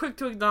very quick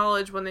to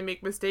acknowledge when they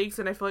make mistakes,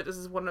 and I feel like this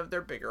is one of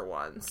their bigger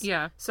ones.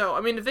 Yeah. So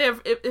I mean, if they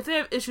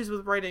have issues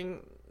with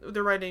writing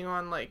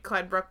on like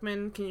Clyde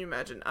Bruckman, can you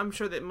imagine? I'm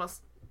sure they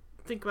must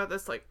think about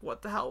this, like,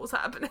 what the hell was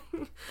happening?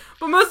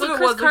 But most of it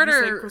was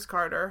Chris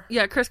Carter.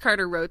 Yeah, Chris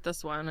Carter wrote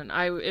this one, and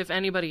if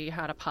anybody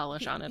had a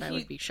polish on it, I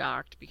would be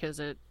shocked, because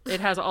it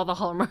has all the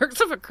hallmarks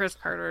of a Chris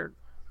Carter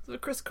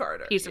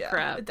piece of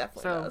crap. It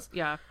definitely does.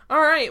 Yeah. All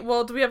right.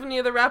 Well, do we have any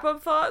other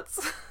wrap-up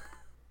thoughts?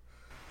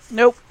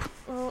 Nope.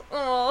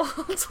 Oh,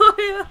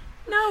 Latoya.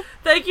 No.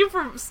 Thank you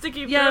for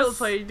sticking through,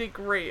 Latoya. You did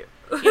great.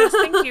 Yes,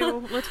 thank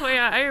you,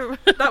 Latoya.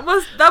 That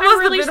must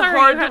really have been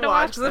hard to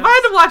watch. If I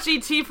had to watch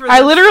ET for this,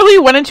 I literally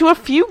went into a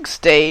fugue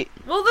state.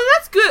 Well, then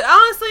that's good.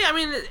 Honestly, I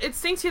mean, it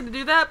stinks you had to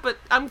do that, but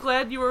I'm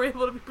glad you were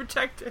able to be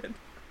protected.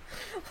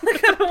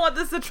 Like, I don't want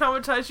this to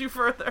traumatize you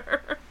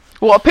further.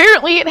 Well,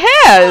 apparently it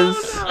has.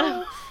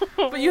 Oh,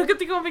 no. But you get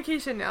to go on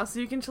vacation now,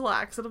 so you can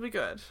chillax. It'll be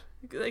good.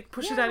 You can, like,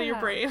 push it out of your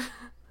brain.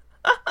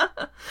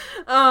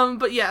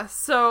 But yes,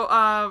 so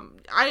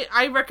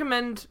I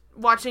recommend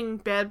watching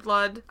Bad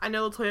Blood. I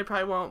know Latoya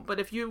probably won't, but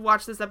if you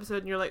watch this episode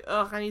and you're like,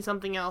 ugh, I need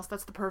something else,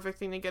 that's the perfect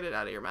thing to get it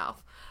out of your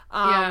mouth.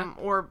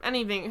 Or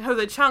anything.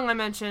 Jose Chung, I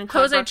mentioned.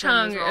 Jose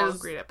Chung is a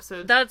great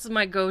episode. That's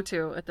my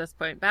go-to at this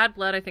point. Bad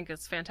Blood, I think,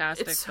 is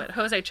fantastic, but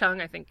Jose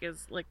Chung, I think,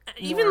 is like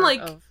even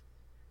like of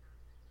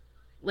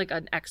like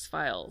an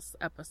X-Files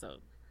episode.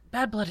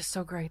 Bad Blood is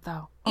so great,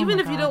 though. Even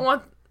if you don't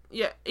want.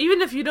 Yeah,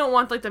 even if you don't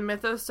want, like, the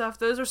mythos stuff,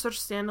 those are such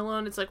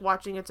standalone, it's like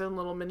watching its own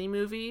little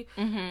mini-movie.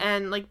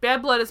 And, like,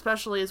 Bad Blood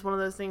especially is one of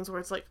those things where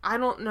it's like, I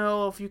don't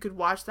know if you could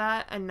watch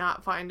that and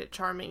not find it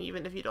charming,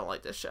 even if you don't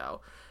like this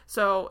show.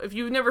 So, if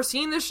you've never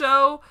seen the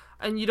show,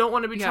 and you don't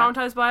want to be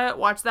traumatized by it,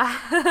 watch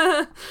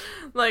that.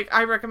 Like,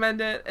 I recommend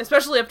it.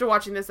 Especially after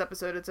watching this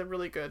episode, it's a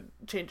really good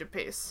change of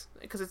pace.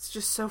 Because it's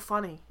just so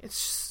funny.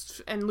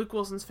 And Luke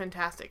Wilson's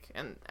fantastic,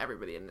 and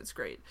everybody in it's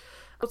great.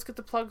 Let's get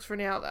the plugs for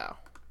now, though.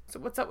 So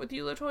what's up with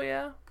you,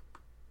 Latoya?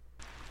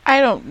 I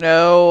don't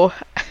know.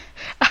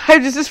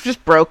 This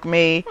just broke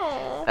me.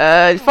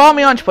 Follow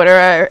me on Twitter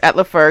at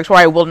LaFergs, where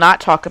I will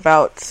not talk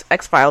about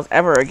X-Files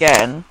ever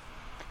again.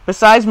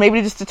 besides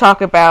maybe just to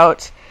talk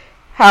about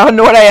how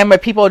annoyed I am by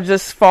people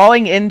just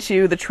falling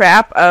into the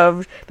trap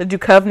of the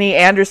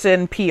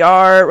Duchovny-Anderson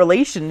PR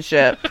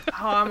relationship.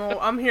 Oh,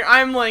 I'm here.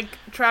 I'm like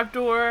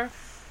trapdoor.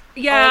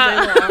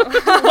 Yeah.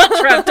 What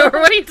trapdoor?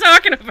 What are you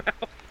talking about?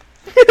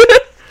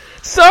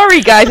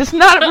 Sorry, guys, it's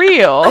not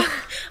real.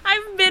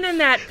 I've been in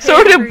that pit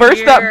Sorry to burst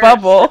years. that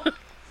bubble.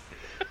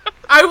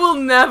 I will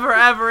never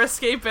ever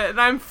escape it,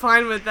 and I'm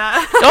fine with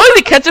that. Don't let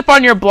me catch up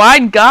on your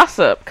blind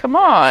gossip. Come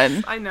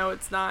on. I know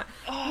it's not.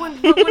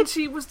 When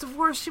she was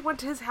divorced, she went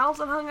to his house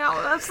and hung out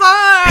with us.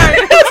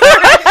 Sorry.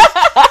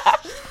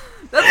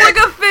 That's like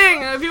a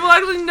thing. People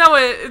actually know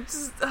it. It's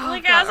just,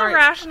 like God, as a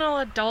rational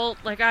adult,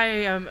 like I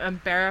am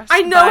embarrassed.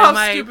 I know by how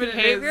my stupid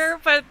behavior, it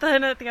is. but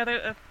then at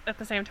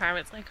the same time,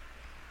 it's like,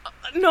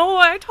 no,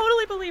 I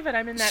totally believe it.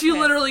 I'm in that. She pit.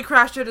 literally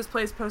crashed at his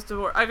place post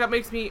divorce.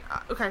 Makes me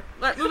okay.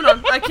 Right, moving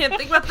on. I can't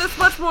think about this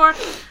much more.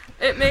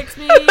 It makes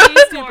me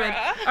stupid.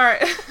 All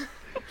right.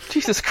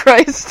 Jesus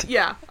Christ.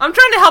 Yeah, I'm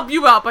trying to help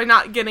you out by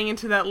not getting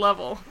into that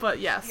level, but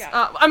yes.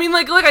 Yeah. I mean,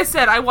 like I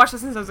said, I watched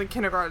this since I was in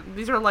kindergarten.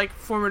 These are like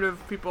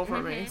formative people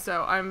for me,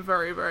 so I'm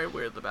very, very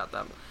weird about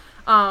them.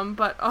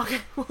 But okay,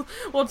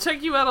 we'll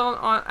check you out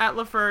on at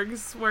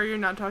LaFerg's, where you're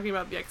not talking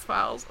about the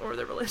X-Files or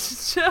their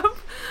relationship.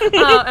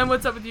 And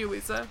what's up with you,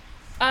 Lisa?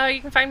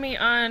 You can find me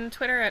on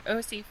Twitter at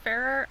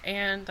OCFerrer,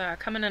 and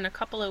coming in a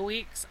couple of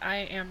weeks, I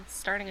am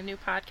starting a new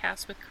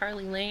podcast with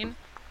Carly Lane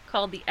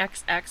called the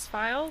XX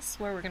Files,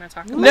 where we're going to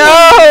talk about...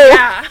 No!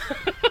 Yeah.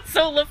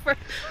 So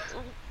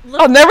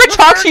I'll never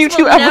talk to you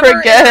two ever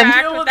again.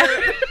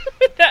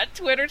 With that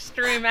Twitter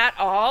stream at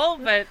all,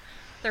 but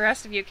the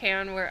rest of you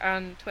can. We're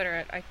on Twitter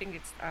at, I think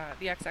it's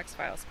the XX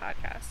Files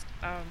podcast.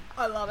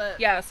 I love it.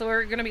 Yeah, so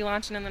we're going to be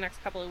launching in the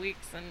next couple of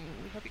weeks, and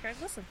we hope you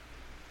guys listen.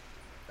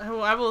 I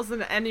will listen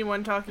to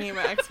anyone talking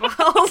about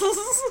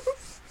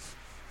X-Files.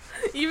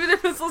 Even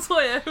if it's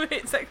LaToya who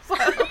hates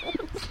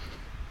X-Files.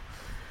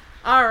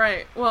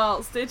 Alright,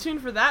 well, stay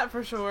tuned for that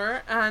for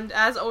sure. And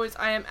as always,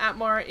 I am at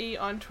Mara E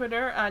on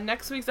Twitter.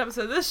 Next week's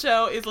episode of this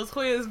show is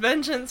LaToya's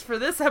vengeance for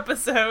this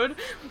episode.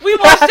 We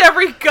watched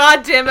every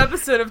goddamn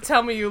episode of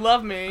Tell Me You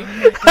Love Me.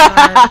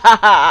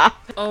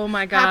 Oh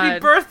my god. Happy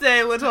birthday,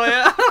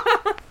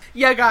 LaToya.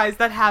 Yeah, guys,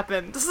 that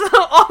happened. So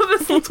all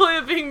this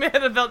LaToya being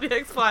mad about the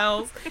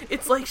X-Files,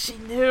 it's like she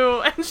knew,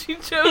 and she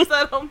chose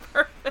that on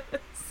purpose.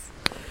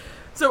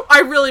 So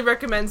I really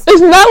recommend...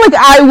 It's not like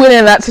I win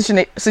in that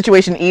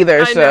situation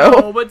either, I so...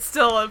 know, but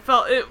still,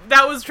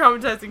 that was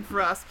traumatizing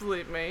for us,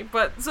 believe me.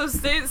 But, so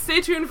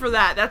stay tuned for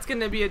that. That's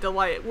gonna be a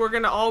delight. We're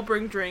gonna all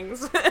bring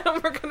drinks,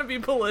 and we're gonna be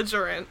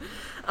belligerent.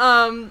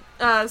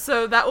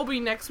 So that will be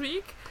next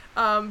week.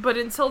 But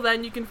until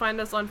then, you can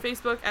find us on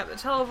Facebook at The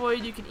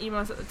Televoid. You can email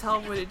us at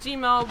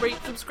thetelevoid@gmail.com. Rate,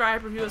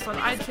 subscribe, review us on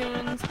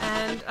iTunes.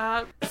 And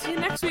see you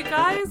next week,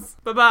 guys.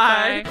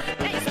 Bye-bye.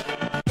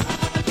 Bye.